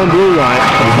it at their own blue line.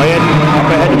 Play it up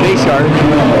ahead to Bayshard.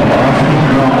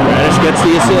 Bradish gets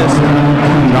the assist.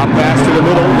 Drop pass to the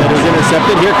middle. That is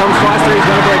intercepted. Here comes Foster. He's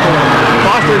going to break away.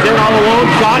 Foster's in all alone.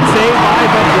 Shot saved by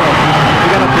Ventre. He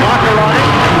got a blocker on it.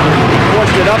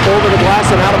 Forced it up over the glass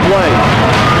and out of play.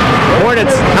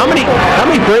 Hornets, how many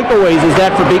breakaways is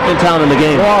that for Beekmantown in the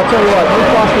game? Well, I'll tell you what,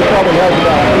 Foster probably has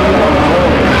about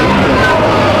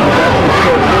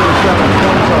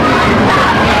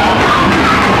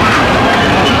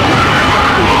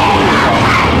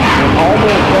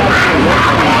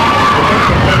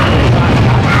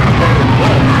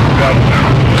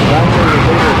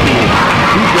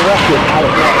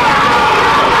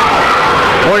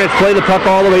Hornets play the puck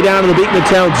all the way down to the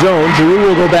Beekmantown zone. Giroux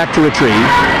will go back to retrieve.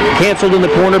 Canceled in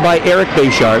the corner by Eric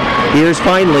Bayshard. Here's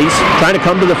Feinlease trying to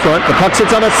come to the front. The puck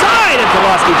sits on the side, and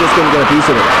Pulaski just going to get a piece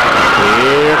of it.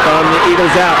 Here come the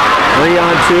Eagles out.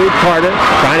 3-on-2. Carter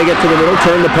trying to get to the middle,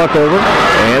 turn the puck over,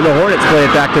 and the Hornets play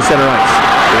it back to center ice.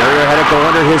 Barrier had it go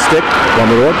under his stick.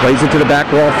 Plumidor plays it to the back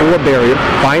wall for Barrier.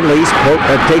 Feinlease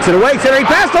takes it away. Centering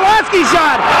pass. Pulaski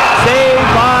shot. Saved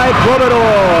by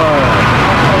Plumidor.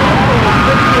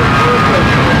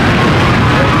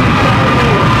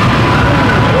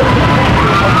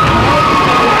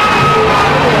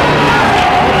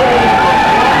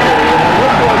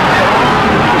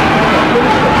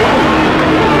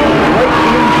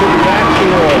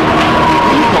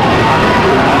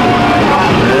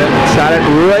 Shot it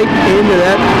right into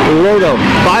that logo.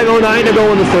 5:09 to go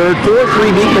in the third.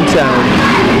 4-3 Beekmantown.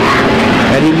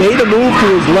 And he made a move to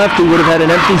his left. He would have had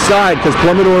an empty side because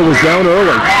Plumidor was down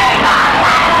early.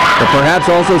 But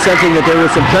perhaps also sensing that there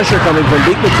was some pressure coming from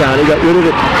Beekmantown, he got rid of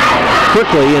it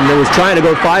quickly and was trying to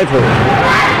go 5-hole.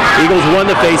 Eagles won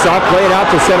the face-off, play it out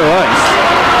to center ice.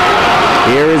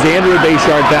 Here is Andrew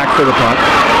Bayshard back for the puck.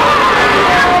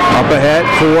 Up ahead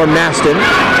for Maston.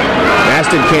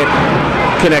 Maston can't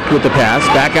connect with the pass.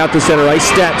 Back out to center ice.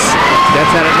 Stetz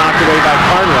had it knocked away by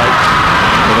Carnwright.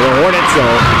 The Hornets,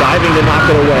 diving to knock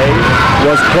it away,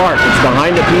 was Clark. It's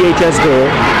behind the PHS goal.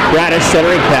 Bradish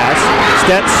centering pass.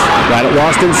 Stetz got it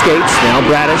lost in skates. Now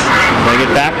Bradish bring it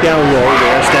back down low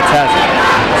there. Stetz has it.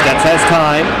 Stetz has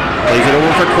time. Plays it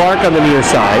over for Clark on the near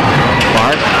side.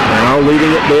 Clark now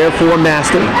leaving it there for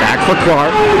Maston. Back for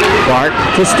Clark. Clark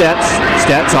to Stetz.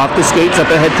 Stetz off the skates up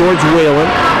ahead towards Whalen.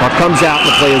 Puck comes out and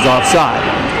the play is offside.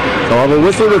 So I'll have a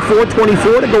whistle with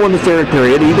 4:24 to go in the third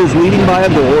period. Eagles leading by a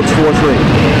goal. It's 4-3.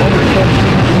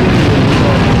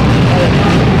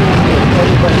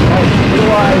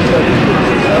 Realize that he's been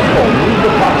successful. Move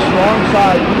the puck strong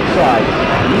side, weak side.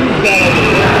 Use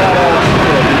that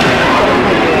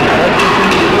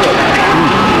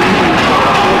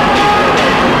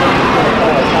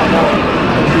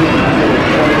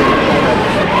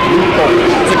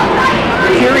It's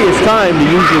a curious time to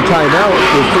use your timeout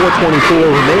with 4:24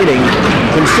 remaining,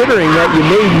 considering that you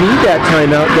may need that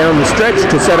timeout down the stretch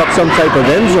to set up some type of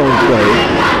end zone play.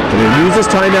 And he'll use his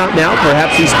timeout now.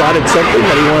 Perhaps he spotted something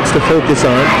that he wants to focus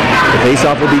on. The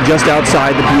faceoff will be just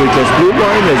outside the PHS blue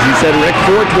line. As you said, Rick,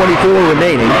 4:24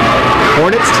 remaining.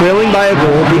 Hornets trailing by a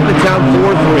goal. Beekmantown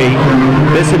 4-3.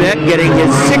 Bissonette getting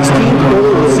his 16th goal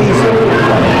of the season.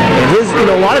 And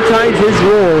a lot of times his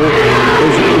role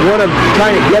is one of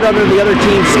trying to get under the other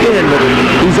team's skin, but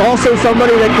he's also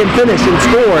somebody that can finish and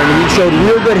score, and he showed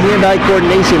real good hand-eye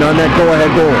coordination on that go-ahead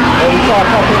goal. we saw a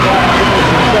couple of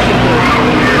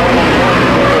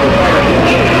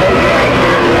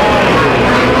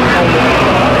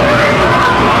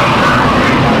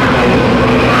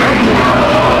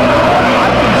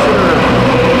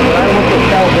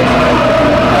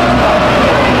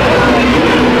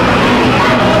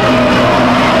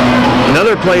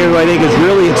player who I think has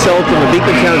really excelled from a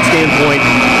Beekmantown standpoint.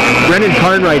 Brendan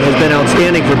Carnwright has been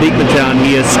outstanding for Beekmantown.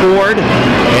 He has scored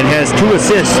and has 2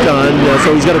 assists on,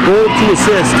 so he's got a goal, 2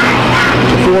 assists.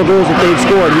 The 4 goals that they've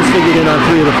scored, he's figured in on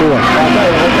 3 of the 4.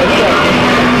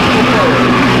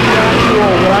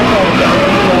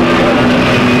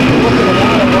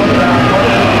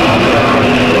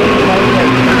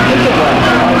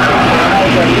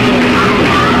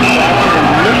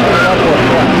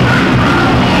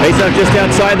 Face off just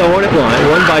outside the Hornet line,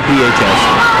 won by PHS.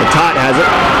 Matat has it.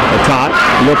 Matat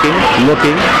looking,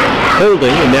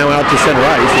 holding, and now out to center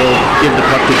ice. They'll give the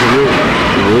puck to Giroux.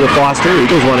 Giroux to Foster.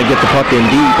 Eagles want to get the puck in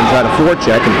deep and try to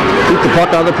forecheck and keep the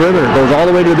puck on the perimeter. Goes all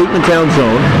the way to the Beekmantown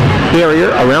zone.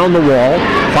 Barrier around the wall.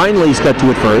 Finally, he's got to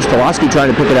it first. Pulaski trying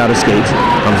to pick it out of skates.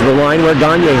 Comes to the line where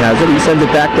Gagne has it. He sends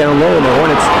it back down low, and the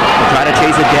Hornets will try to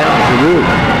chase it down. Giroux.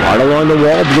 Hard along the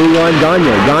wall, blue line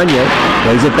Gagne. Gagne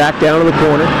plays it back down to the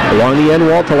corner. Along the end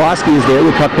wall, Pulaski is there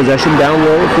with puck possession down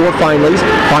low for Finleys.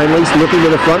 Finleys looking to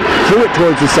the front, threw it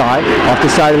towards the side, off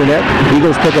the side of the net.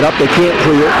 Eagles pick it up, they can't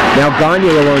clear. Now Gagne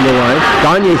along the line.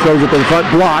 Gagne throws it to the front,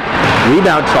 block.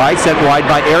 Rebound try, sent wide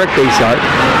by Eric Deschart.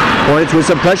 Hornets with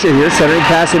some pressure here, centering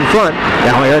pass in front.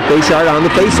 Now Eric Deschart on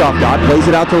the face-off dot, plays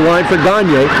it out to the line for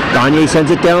Gagne. Gagne sends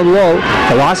it down low.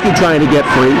 Pulaski trying to get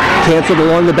free, canceled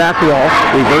along the back wall,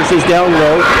 reverses down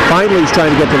low. Finally he's trying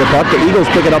to get to the puck. The Eagles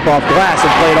pick it up off glass and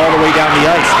play it all the way down the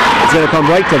ice. It's going to come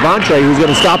right to Ventre, who's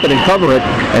going to stop it and cover it,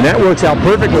 and that works out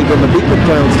perfectly from a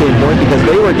Beekmantown standpoint because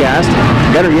they were gassed.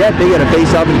 Better yet, they get a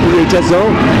face-off in the PHS zone.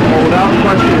 Well, without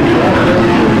question,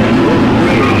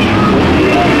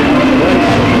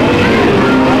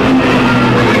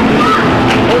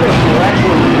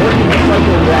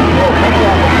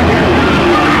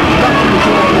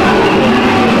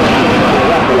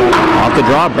 Off the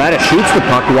draw, Bradish shoots the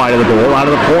puck wide of the goal, out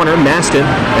of the corner. Maston,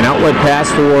 an outlet pass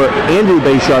for Andrew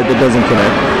Deschart that doesn't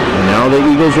connect. And now the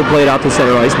Eagles will play it out to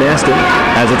center ice. Maston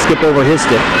has it skip over his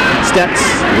stick. Stets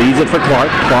leads it for Clark.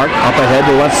 Clark up ahead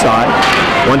to left side.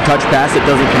 One touch pass that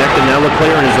doesn't connect, and now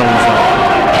LeClaire in his own side.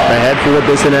 Ahead for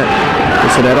Bissonnette.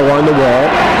 Bissonnette along the wall.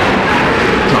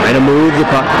 Trying to move the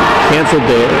puck. Canceled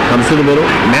there. Comes to the middle.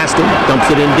 Maston dumps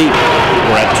it in deep.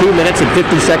 We're at 2 minutes and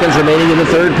 50 seconds remaining in the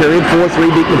third period.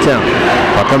 4-3 Beekmantown.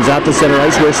 Puck comes out to center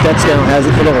ice where Stets now has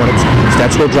it for the Hornets.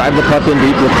 Stets will drive the puck in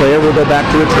deep. LeClaire will go back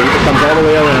to retreat. It comes all the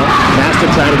way around. Maston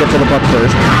trying to get to the puck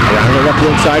first. Around the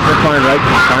left-hand side for Carnwright.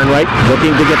 Carnwright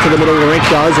looking to get to the middle of the rink.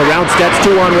 Does. Around Stets.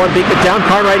 2-on-1 Beekmantown.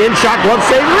 Carnwright in. Shot. Glove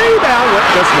save. Rebound. Went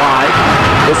just wide.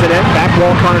 Bissonnette. Back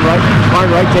wall Carnwright.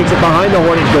 Carnwright takes it behind the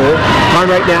Hornet goal.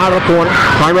 Carnwright now out of the corner.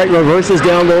 Carnwright reverses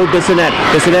down low. Bissonnette.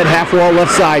 Bissonnette half wall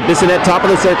left side. Bissonnette top of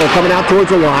the circle coming out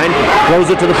towards the line. Throws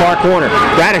it to the far corner.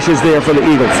 Bradish is there for the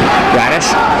Eagles.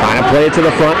 Bradish trying to play it to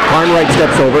the front. Carnwright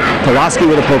steps over. Pulaski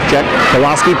with a poke check.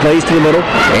 Pulaski plays to the middle.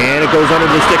 And it goes under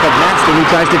the stick of Maston, who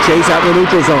tries to chase out in the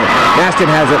neutral zone. Maston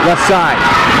has it left side.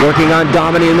 Working on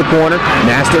Domini in the corner.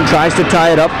 Maston tries to tie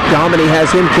it up. Domini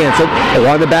has him canceled.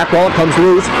 Along the back wall, it comes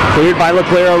loose. Cleared by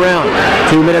LeClaire around.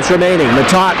 2 minutes remaining.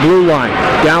 Matat, blue line.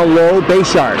 Down low,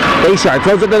 Deschart. Deschart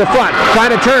throws it to the front. Trying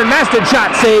to turn. Maston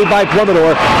shot saved by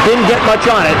Plumidor. Didn't get much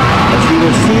on it. As he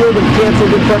was sealed and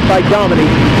canceled in front by Domini.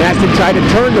 Maston tried to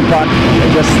turn the puck and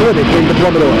just slid it into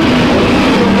Plumidor.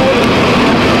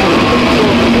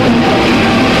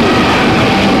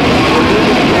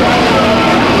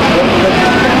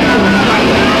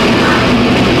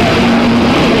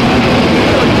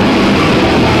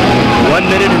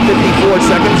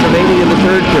 Remaining in the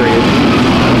third period.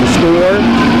 The score,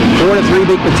 4-3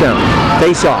 Beekmantown.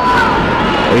 Face off.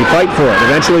 They fight for it.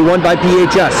 Eventually won by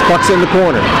PHS. Puck's in the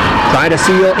corner. Trying to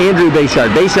seal Andrew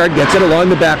Deschart. Deschart gets it along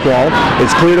the back wall.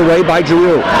 It's cleared away by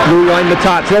Giroux. Blue line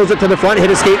Matat throws it to the front.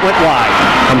 Hit a skate, went wide.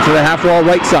 Comes to the half wall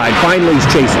right side. Finleys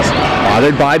chases.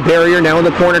 Bothered by Barrier. Now in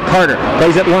the corner. Carter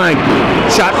plays it line.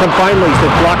 Shot from Finleys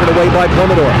that's blocked away by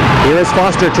Plumidor. Here is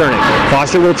Foster turning.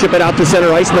 Foster will chip it out to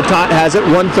center ice. Matat has it.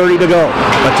 1:30 to go.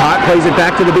 Matat plays it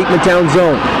back to the Beekmantown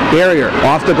zone. Barrier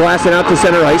off the glass and out to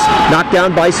center ice. Knocked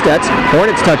down by Stets.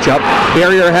 Hornets touch up.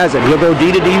 Barrier has it. He'll go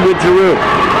D to D with Giroux.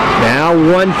 Now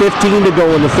 1:15 to go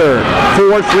in the third.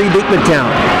 4-3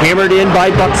 Beekmantown. Hammered in by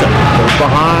Buxom. Goes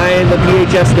behind the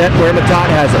PHS net where Matat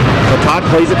has it. Matat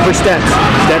plays it for Stets.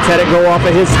 Stets had it go off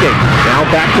of his skate. Now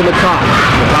back to Matat.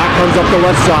 Matat comes up the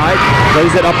left side.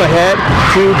 Plays it up ahead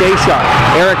to Deschart.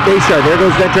 Eric Deschart. There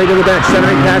goes Ventre to the bench.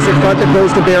 Centering pass in front that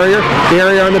goes to Barrier.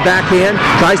 Barrier on the backhand.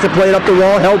 Tries to play it up the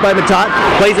wall. Held by Matat.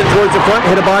 Plays it towards the front.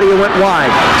 Hit a body and went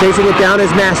wide. Chasing it down is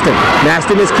Maston.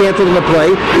 Maston is canceled in the play.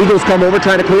 Eagles come over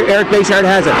trying to clear. Eric Bayshard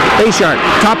has it. Bayshard,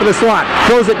 top of the slot,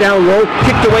 throws it down low,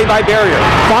 kicked away by Barrier.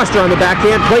 Foster on the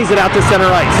backhand, plays it out to center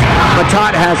ice.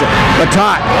 Matat has it.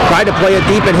 Matat tried to play it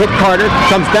deep and hit Carter,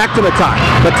 comes back to Matat.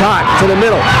 Matat to the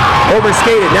middle,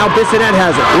 overskated. Now Bissonette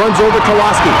has it, runs over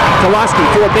Toloski. Toloski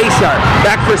for Bayshard,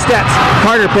 back for Stetz.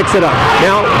 Carter picks it up.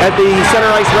 Now at the center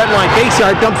ice red line,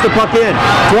 Bayshard dumps the puck in.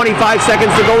 25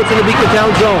 seconds to go, it's in the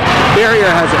Beekmantown zone.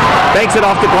 Barrier has it, banks it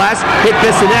off the glass, hit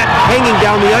Bissonette, hanging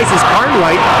down the ice is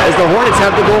Cartwright as the Hornets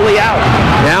have the goalie out.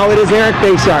 Now it is Eric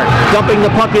Bayshard, dumping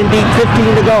the puck in deep,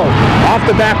 15 to go. Off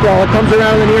the back wall, it comes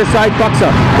around the near side,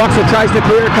 Buxa. Buxa tries to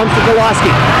clear, it comes to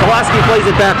Koloski. Koloski plays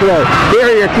it back low.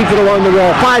 Barrier keeps it along the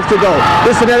wall, 5 to go.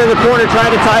 Bissonette in the corner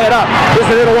trying to tie it up.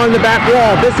 Bissonette along the back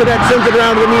wall. Bissonette sends it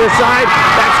around to the near side.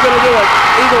 That's going to do it.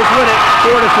 Eagles win it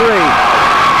 4-3.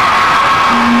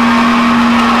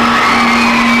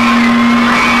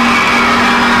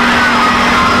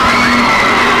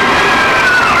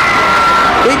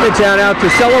 Beekmantown out to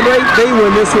celebrate. They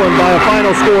win this one by a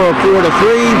final score of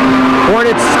 4-3.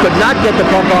 Hornets could not get the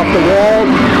puck off the wall,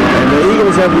 and the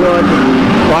Eagles have won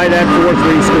by that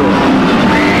 4-3 score.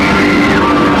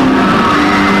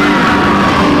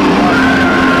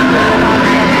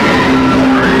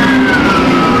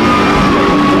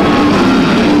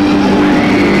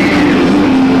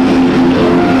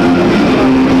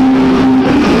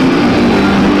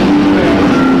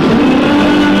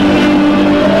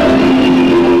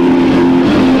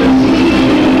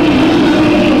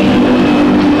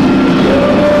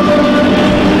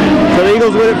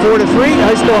 Win it 4-3.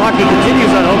 High school hockey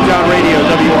continues on Hometown Radio,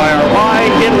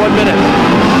 WIRY, in 1 minute.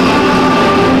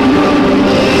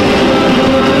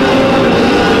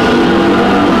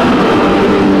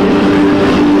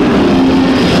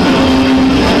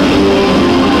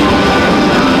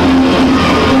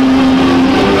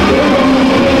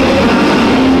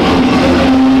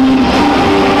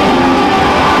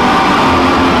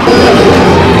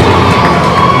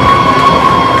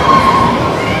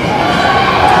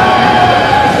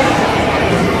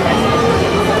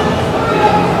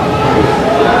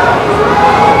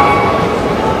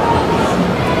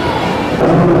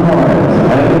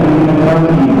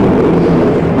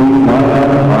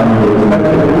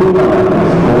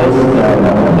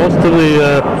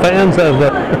 Fans have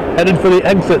headed for the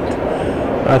exit.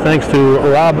 Thanks to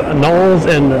Rob Knowles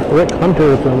and Rick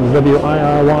Hunter from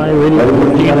WIRY Radio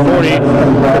 1440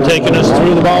 for taking us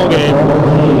through the ball game.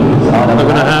 They're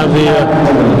going to have the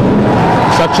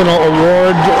sectional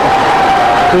award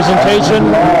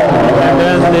presentation, and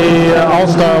then the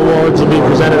All-Star Awards will be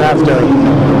presented after.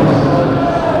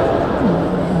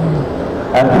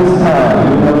 At this time,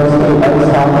 University Ice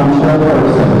Hockey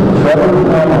Chairperson Trevor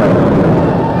Cameron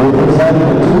will present the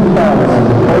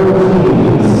 2013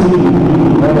 CEAC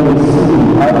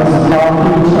Ice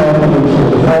Hockey Championship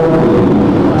trophy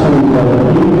to the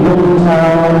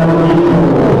Beekmantown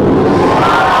Eagles.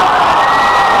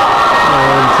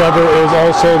 And Trevor is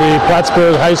also the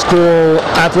Plattsburgh High School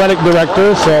athletic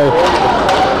director, so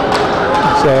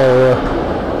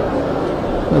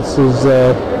this is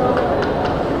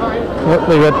what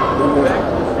they got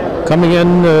coming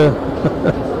in.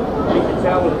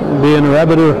 Being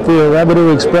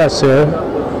Rabideau Express here.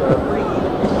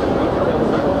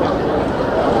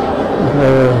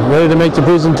 They're ready to make the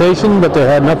presentation, but they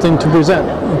had nothing to present.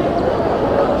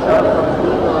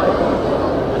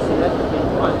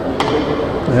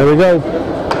 There we go.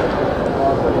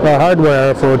 The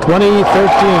hardware for 2013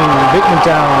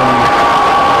 Beekmantown.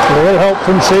 A little help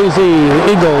from Shazy. The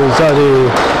Eagles are the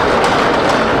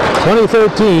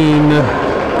 2013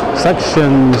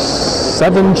 Section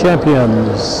 7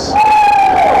 champions,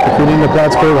 including the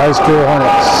Plattsburgh High School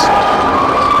Hornets.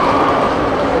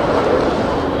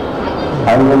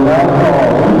 I will now call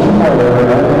each player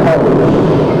and coach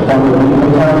from the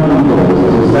Beekmantown Eagles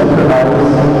to center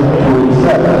ice to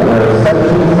accept their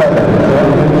Section 7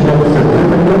 championship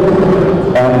certificate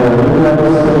and their New York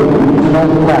State regional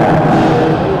badge.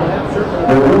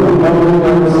 There will be no New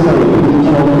York State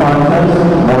regional contest.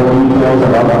 More details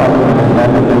are upcoming at the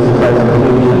end of this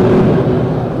presentation.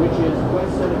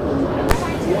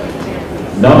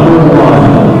 Number 1,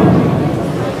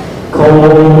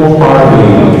 Cole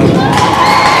Harvey.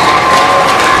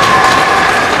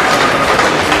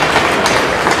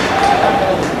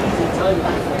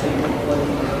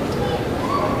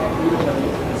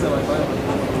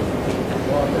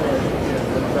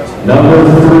 Number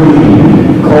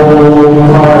 3, Cole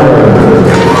Carter.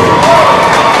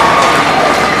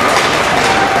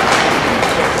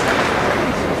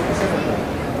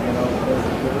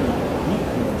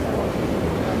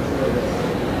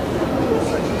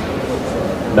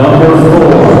 Number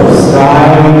 4,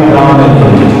 Sky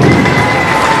Dominic.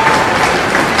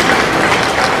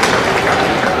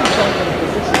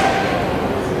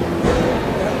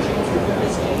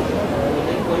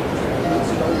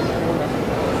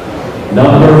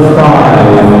 Number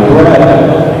 5,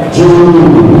 Brett Drew.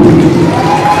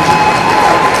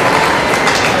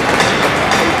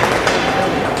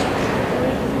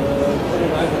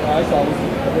 I thought it was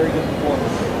a very good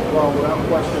performance. Well, without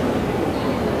question.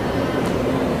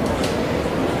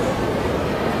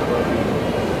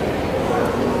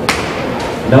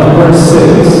 Number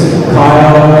 6,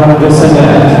 Kyle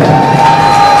Bissonette.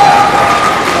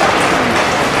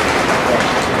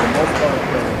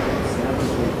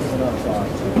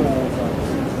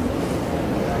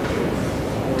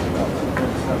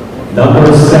 Number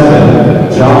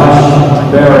 7,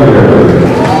 Josh Barrier.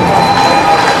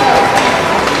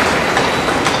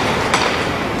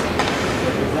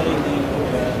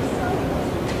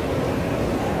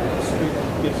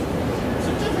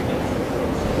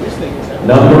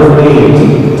 Number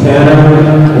 8, Tanner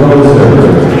Roser.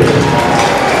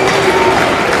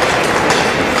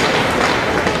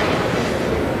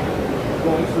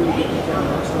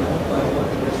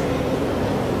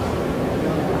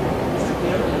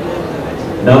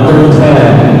 Number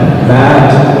 10,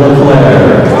 Matt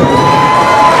LeClaire.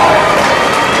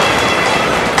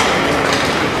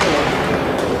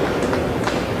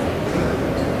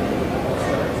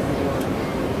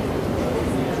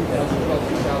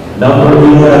 Number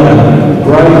 11,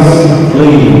 Bryce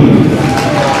Lee.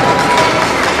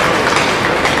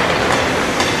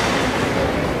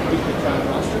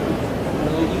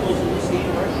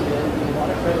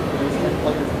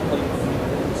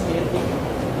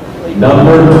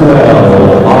 Number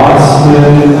 12,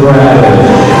 Austin Braddock.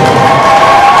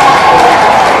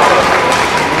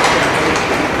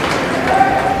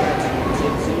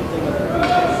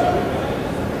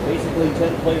 Basically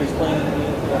 10 players playing in the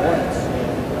Hornets.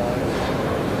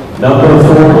 Number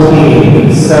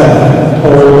 14, Seth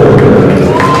Holder.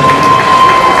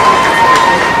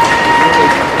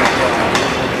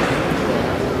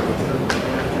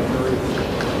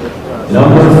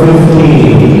 Number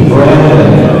 15,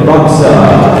 Brandon Buxa.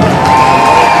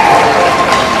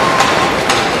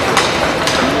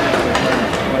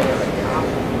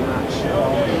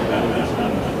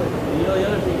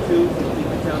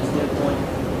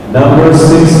 Number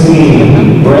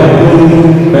 16,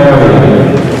 Bradley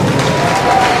Marion.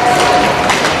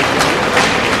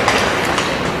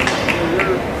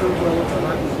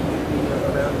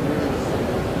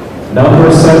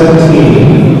 Number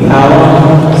 17,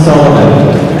 Alan Sullivan.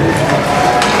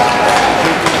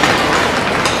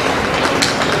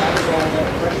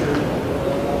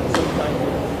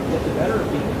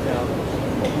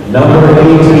 Number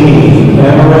 18,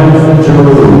 Cameron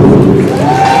Drew.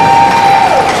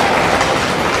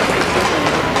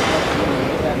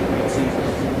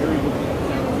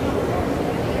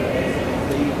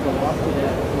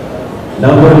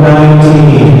 Number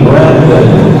 19, Brendan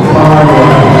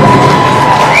Carlin.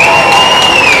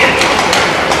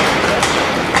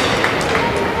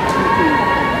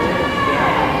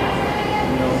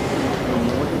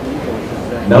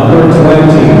 Number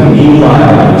 20,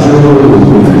 Eli Drew.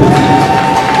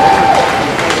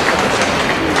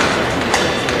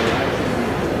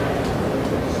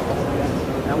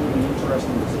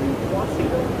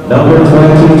 Number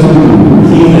 22,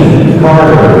 Keenan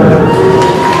Carter.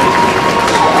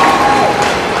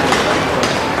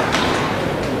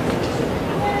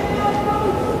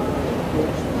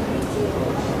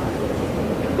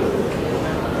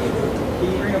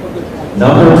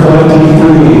 Number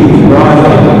 23,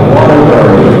 Ryan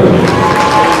Waterbury.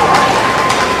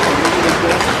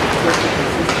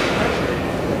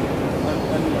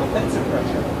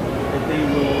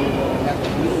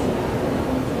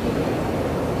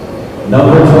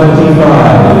 Number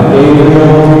 25,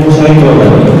 Gabriel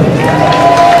Chamberlain.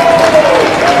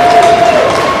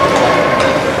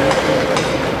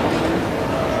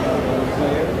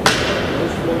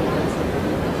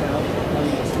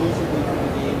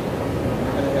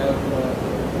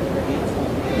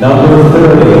 Number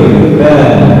 30,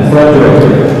 Ben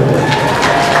Frederick.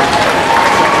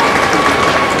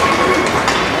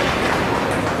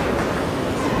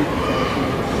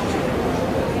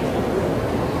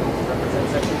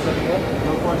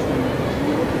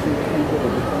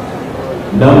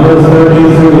 Number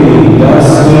 33,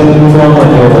 Dustin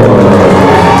Flemington.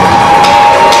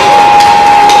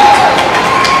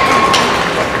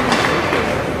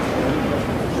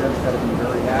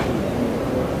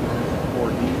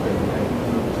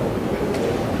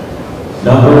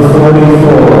 Number 44,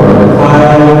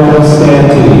 Kyle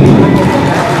Constanti.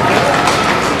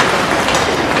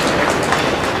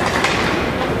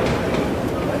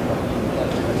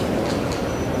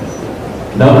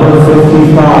 Number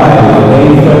 55,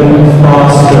 Nathan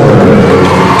Foster.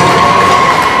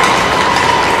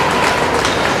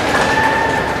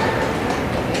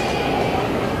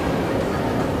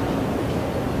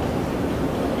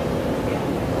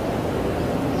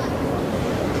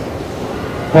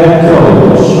 Head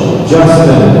coach,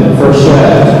 Justin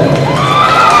Frechette.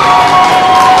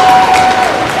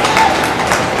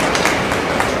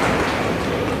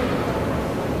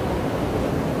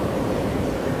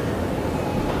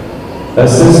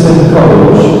 Assistant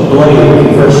coach,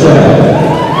 Blake Frechette.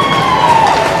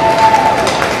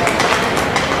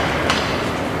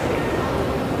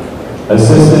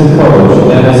 Assistant coach,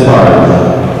 Dennis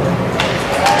Hart.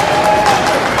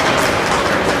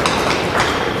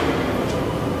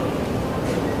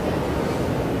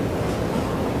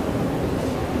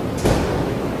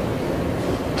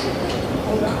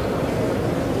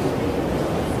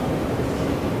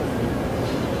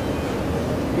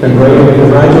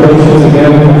 Congratulations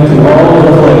again to all of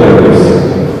the players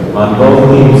on both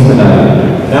teams tonight.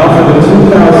 Now for the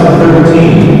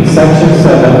 2013 Section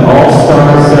 7 All-Star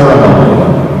Ceremony.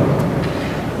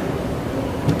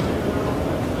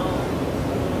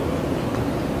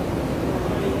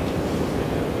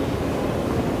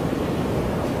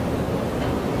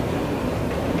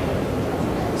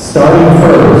 Starting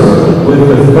first with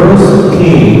the first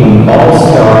team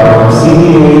All-Star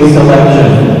CBA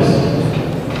selections.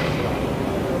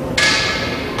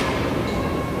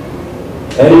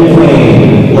 Eddie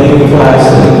Kane, Lake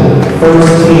Placid,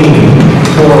 first team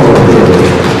forward.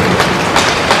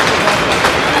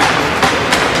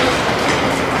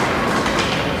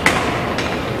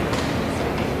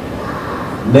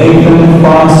 Nathan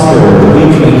Foster,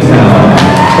 Beekmantown,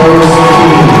 first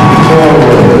team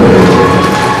forward.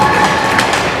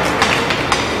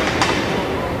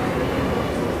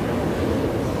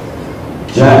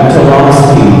 Jack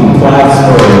Toloski,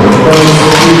 Plattsburgh, first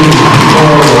team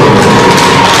forward.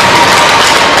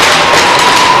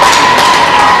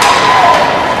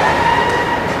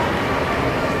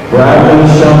 Bradley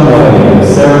Shumway,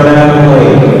 Saranac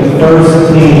Lake, first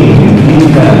team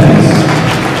defense.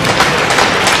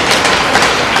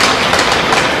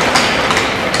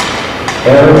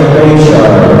 Eric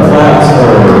Bayshard,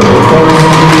 Plattsburgh, first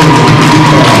team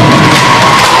defense.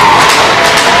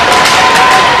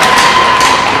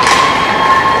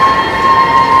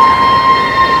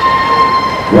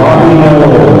 Robbie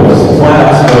Knowles,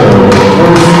 Plattsburgh,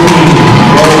 first team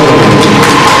goalie.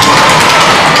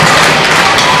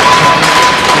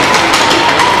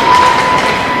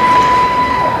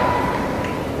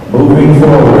 Moving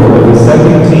forward with the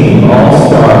second team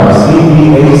All-Star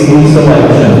CBAC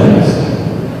selections.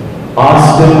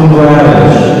 Austin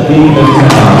Bradish,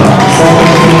 Beekmantown,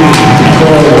 second team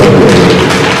forward.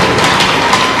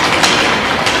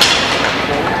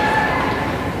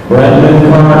 Brendan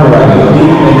Cartwright,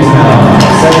 Beekmantown,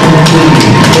 second team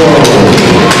forward.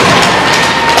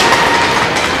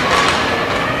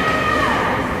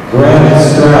 Grant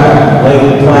Strack,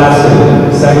 Lake Placid,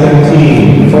 second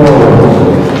team forward.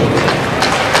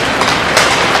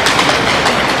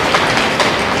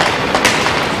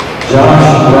 Josh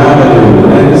Ramadou,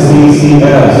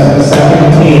 NCCS, second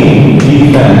team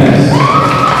defense.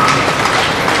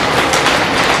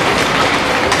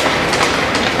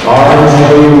 R.J.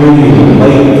 Reed,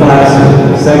 Lake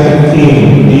Placid, second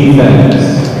team defense.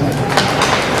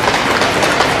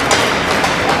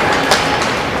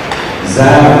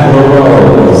 Zach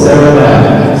Leroux,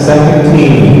 Saranac, second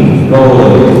team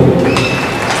goalie.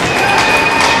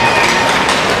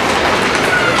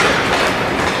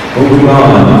 Moving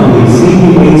on to the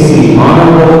CBAC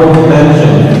honorable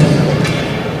mentions.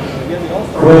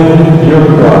 Quinn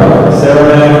Bjorkgard,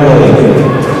 Saranac Lake,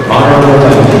 honorable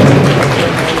mention.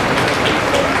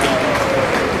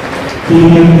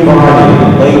 Keegan Barney,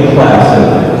 Lake Placid,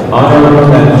 honorable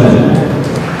mention.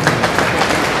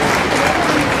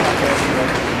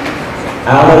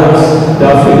 Alex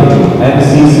Duffy,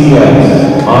 NCCS,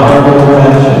 honorable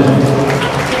mention.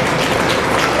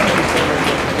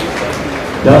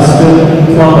 Dustin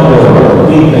Commodore,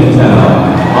 Beekmantown,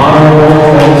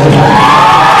 honorable mention.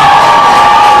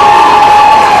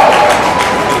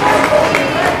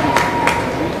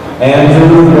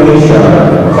 Andrew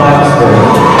Bayshard, Plattsburgh,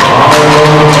 honorable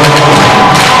mention.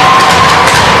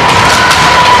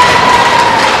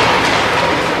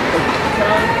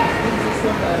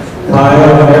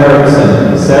 Kyle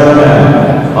Erickson,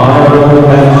 Saranac, honorable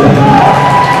mention.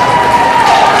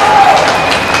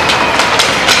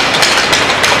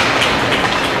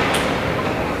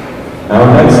 Our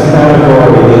next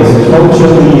category is Coach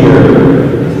of the Year.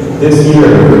 This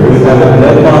year, we have a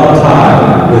deadlock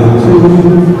tie with two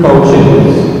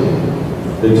coaches.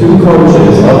 The two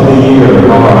coaches of the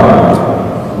year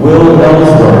are Will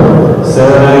Ellsworth,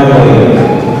 Saranac Lake,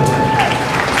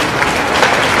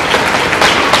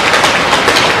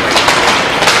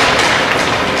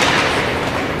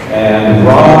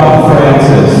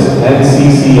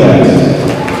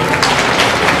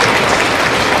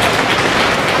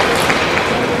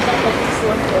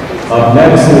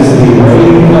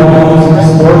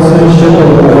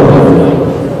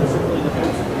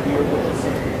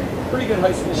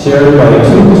 shared by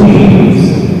 2 teams,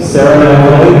 Saranac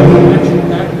Lake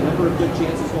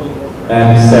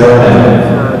and Saranac.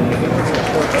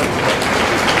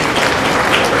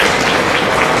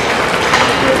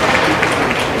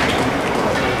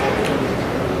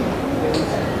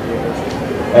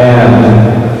 And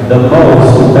the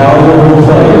most valuable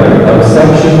player of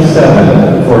Section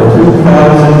 7 for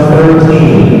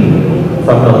 2013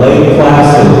 from the Lake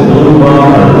Placid Blue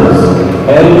Bombers,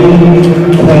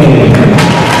 Eddie Kane.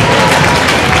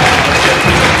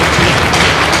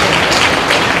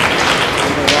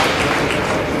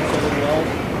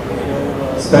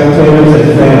 Spectators and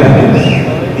fans,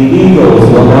 the Eagles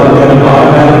will now get an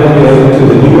automatic bid to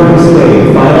the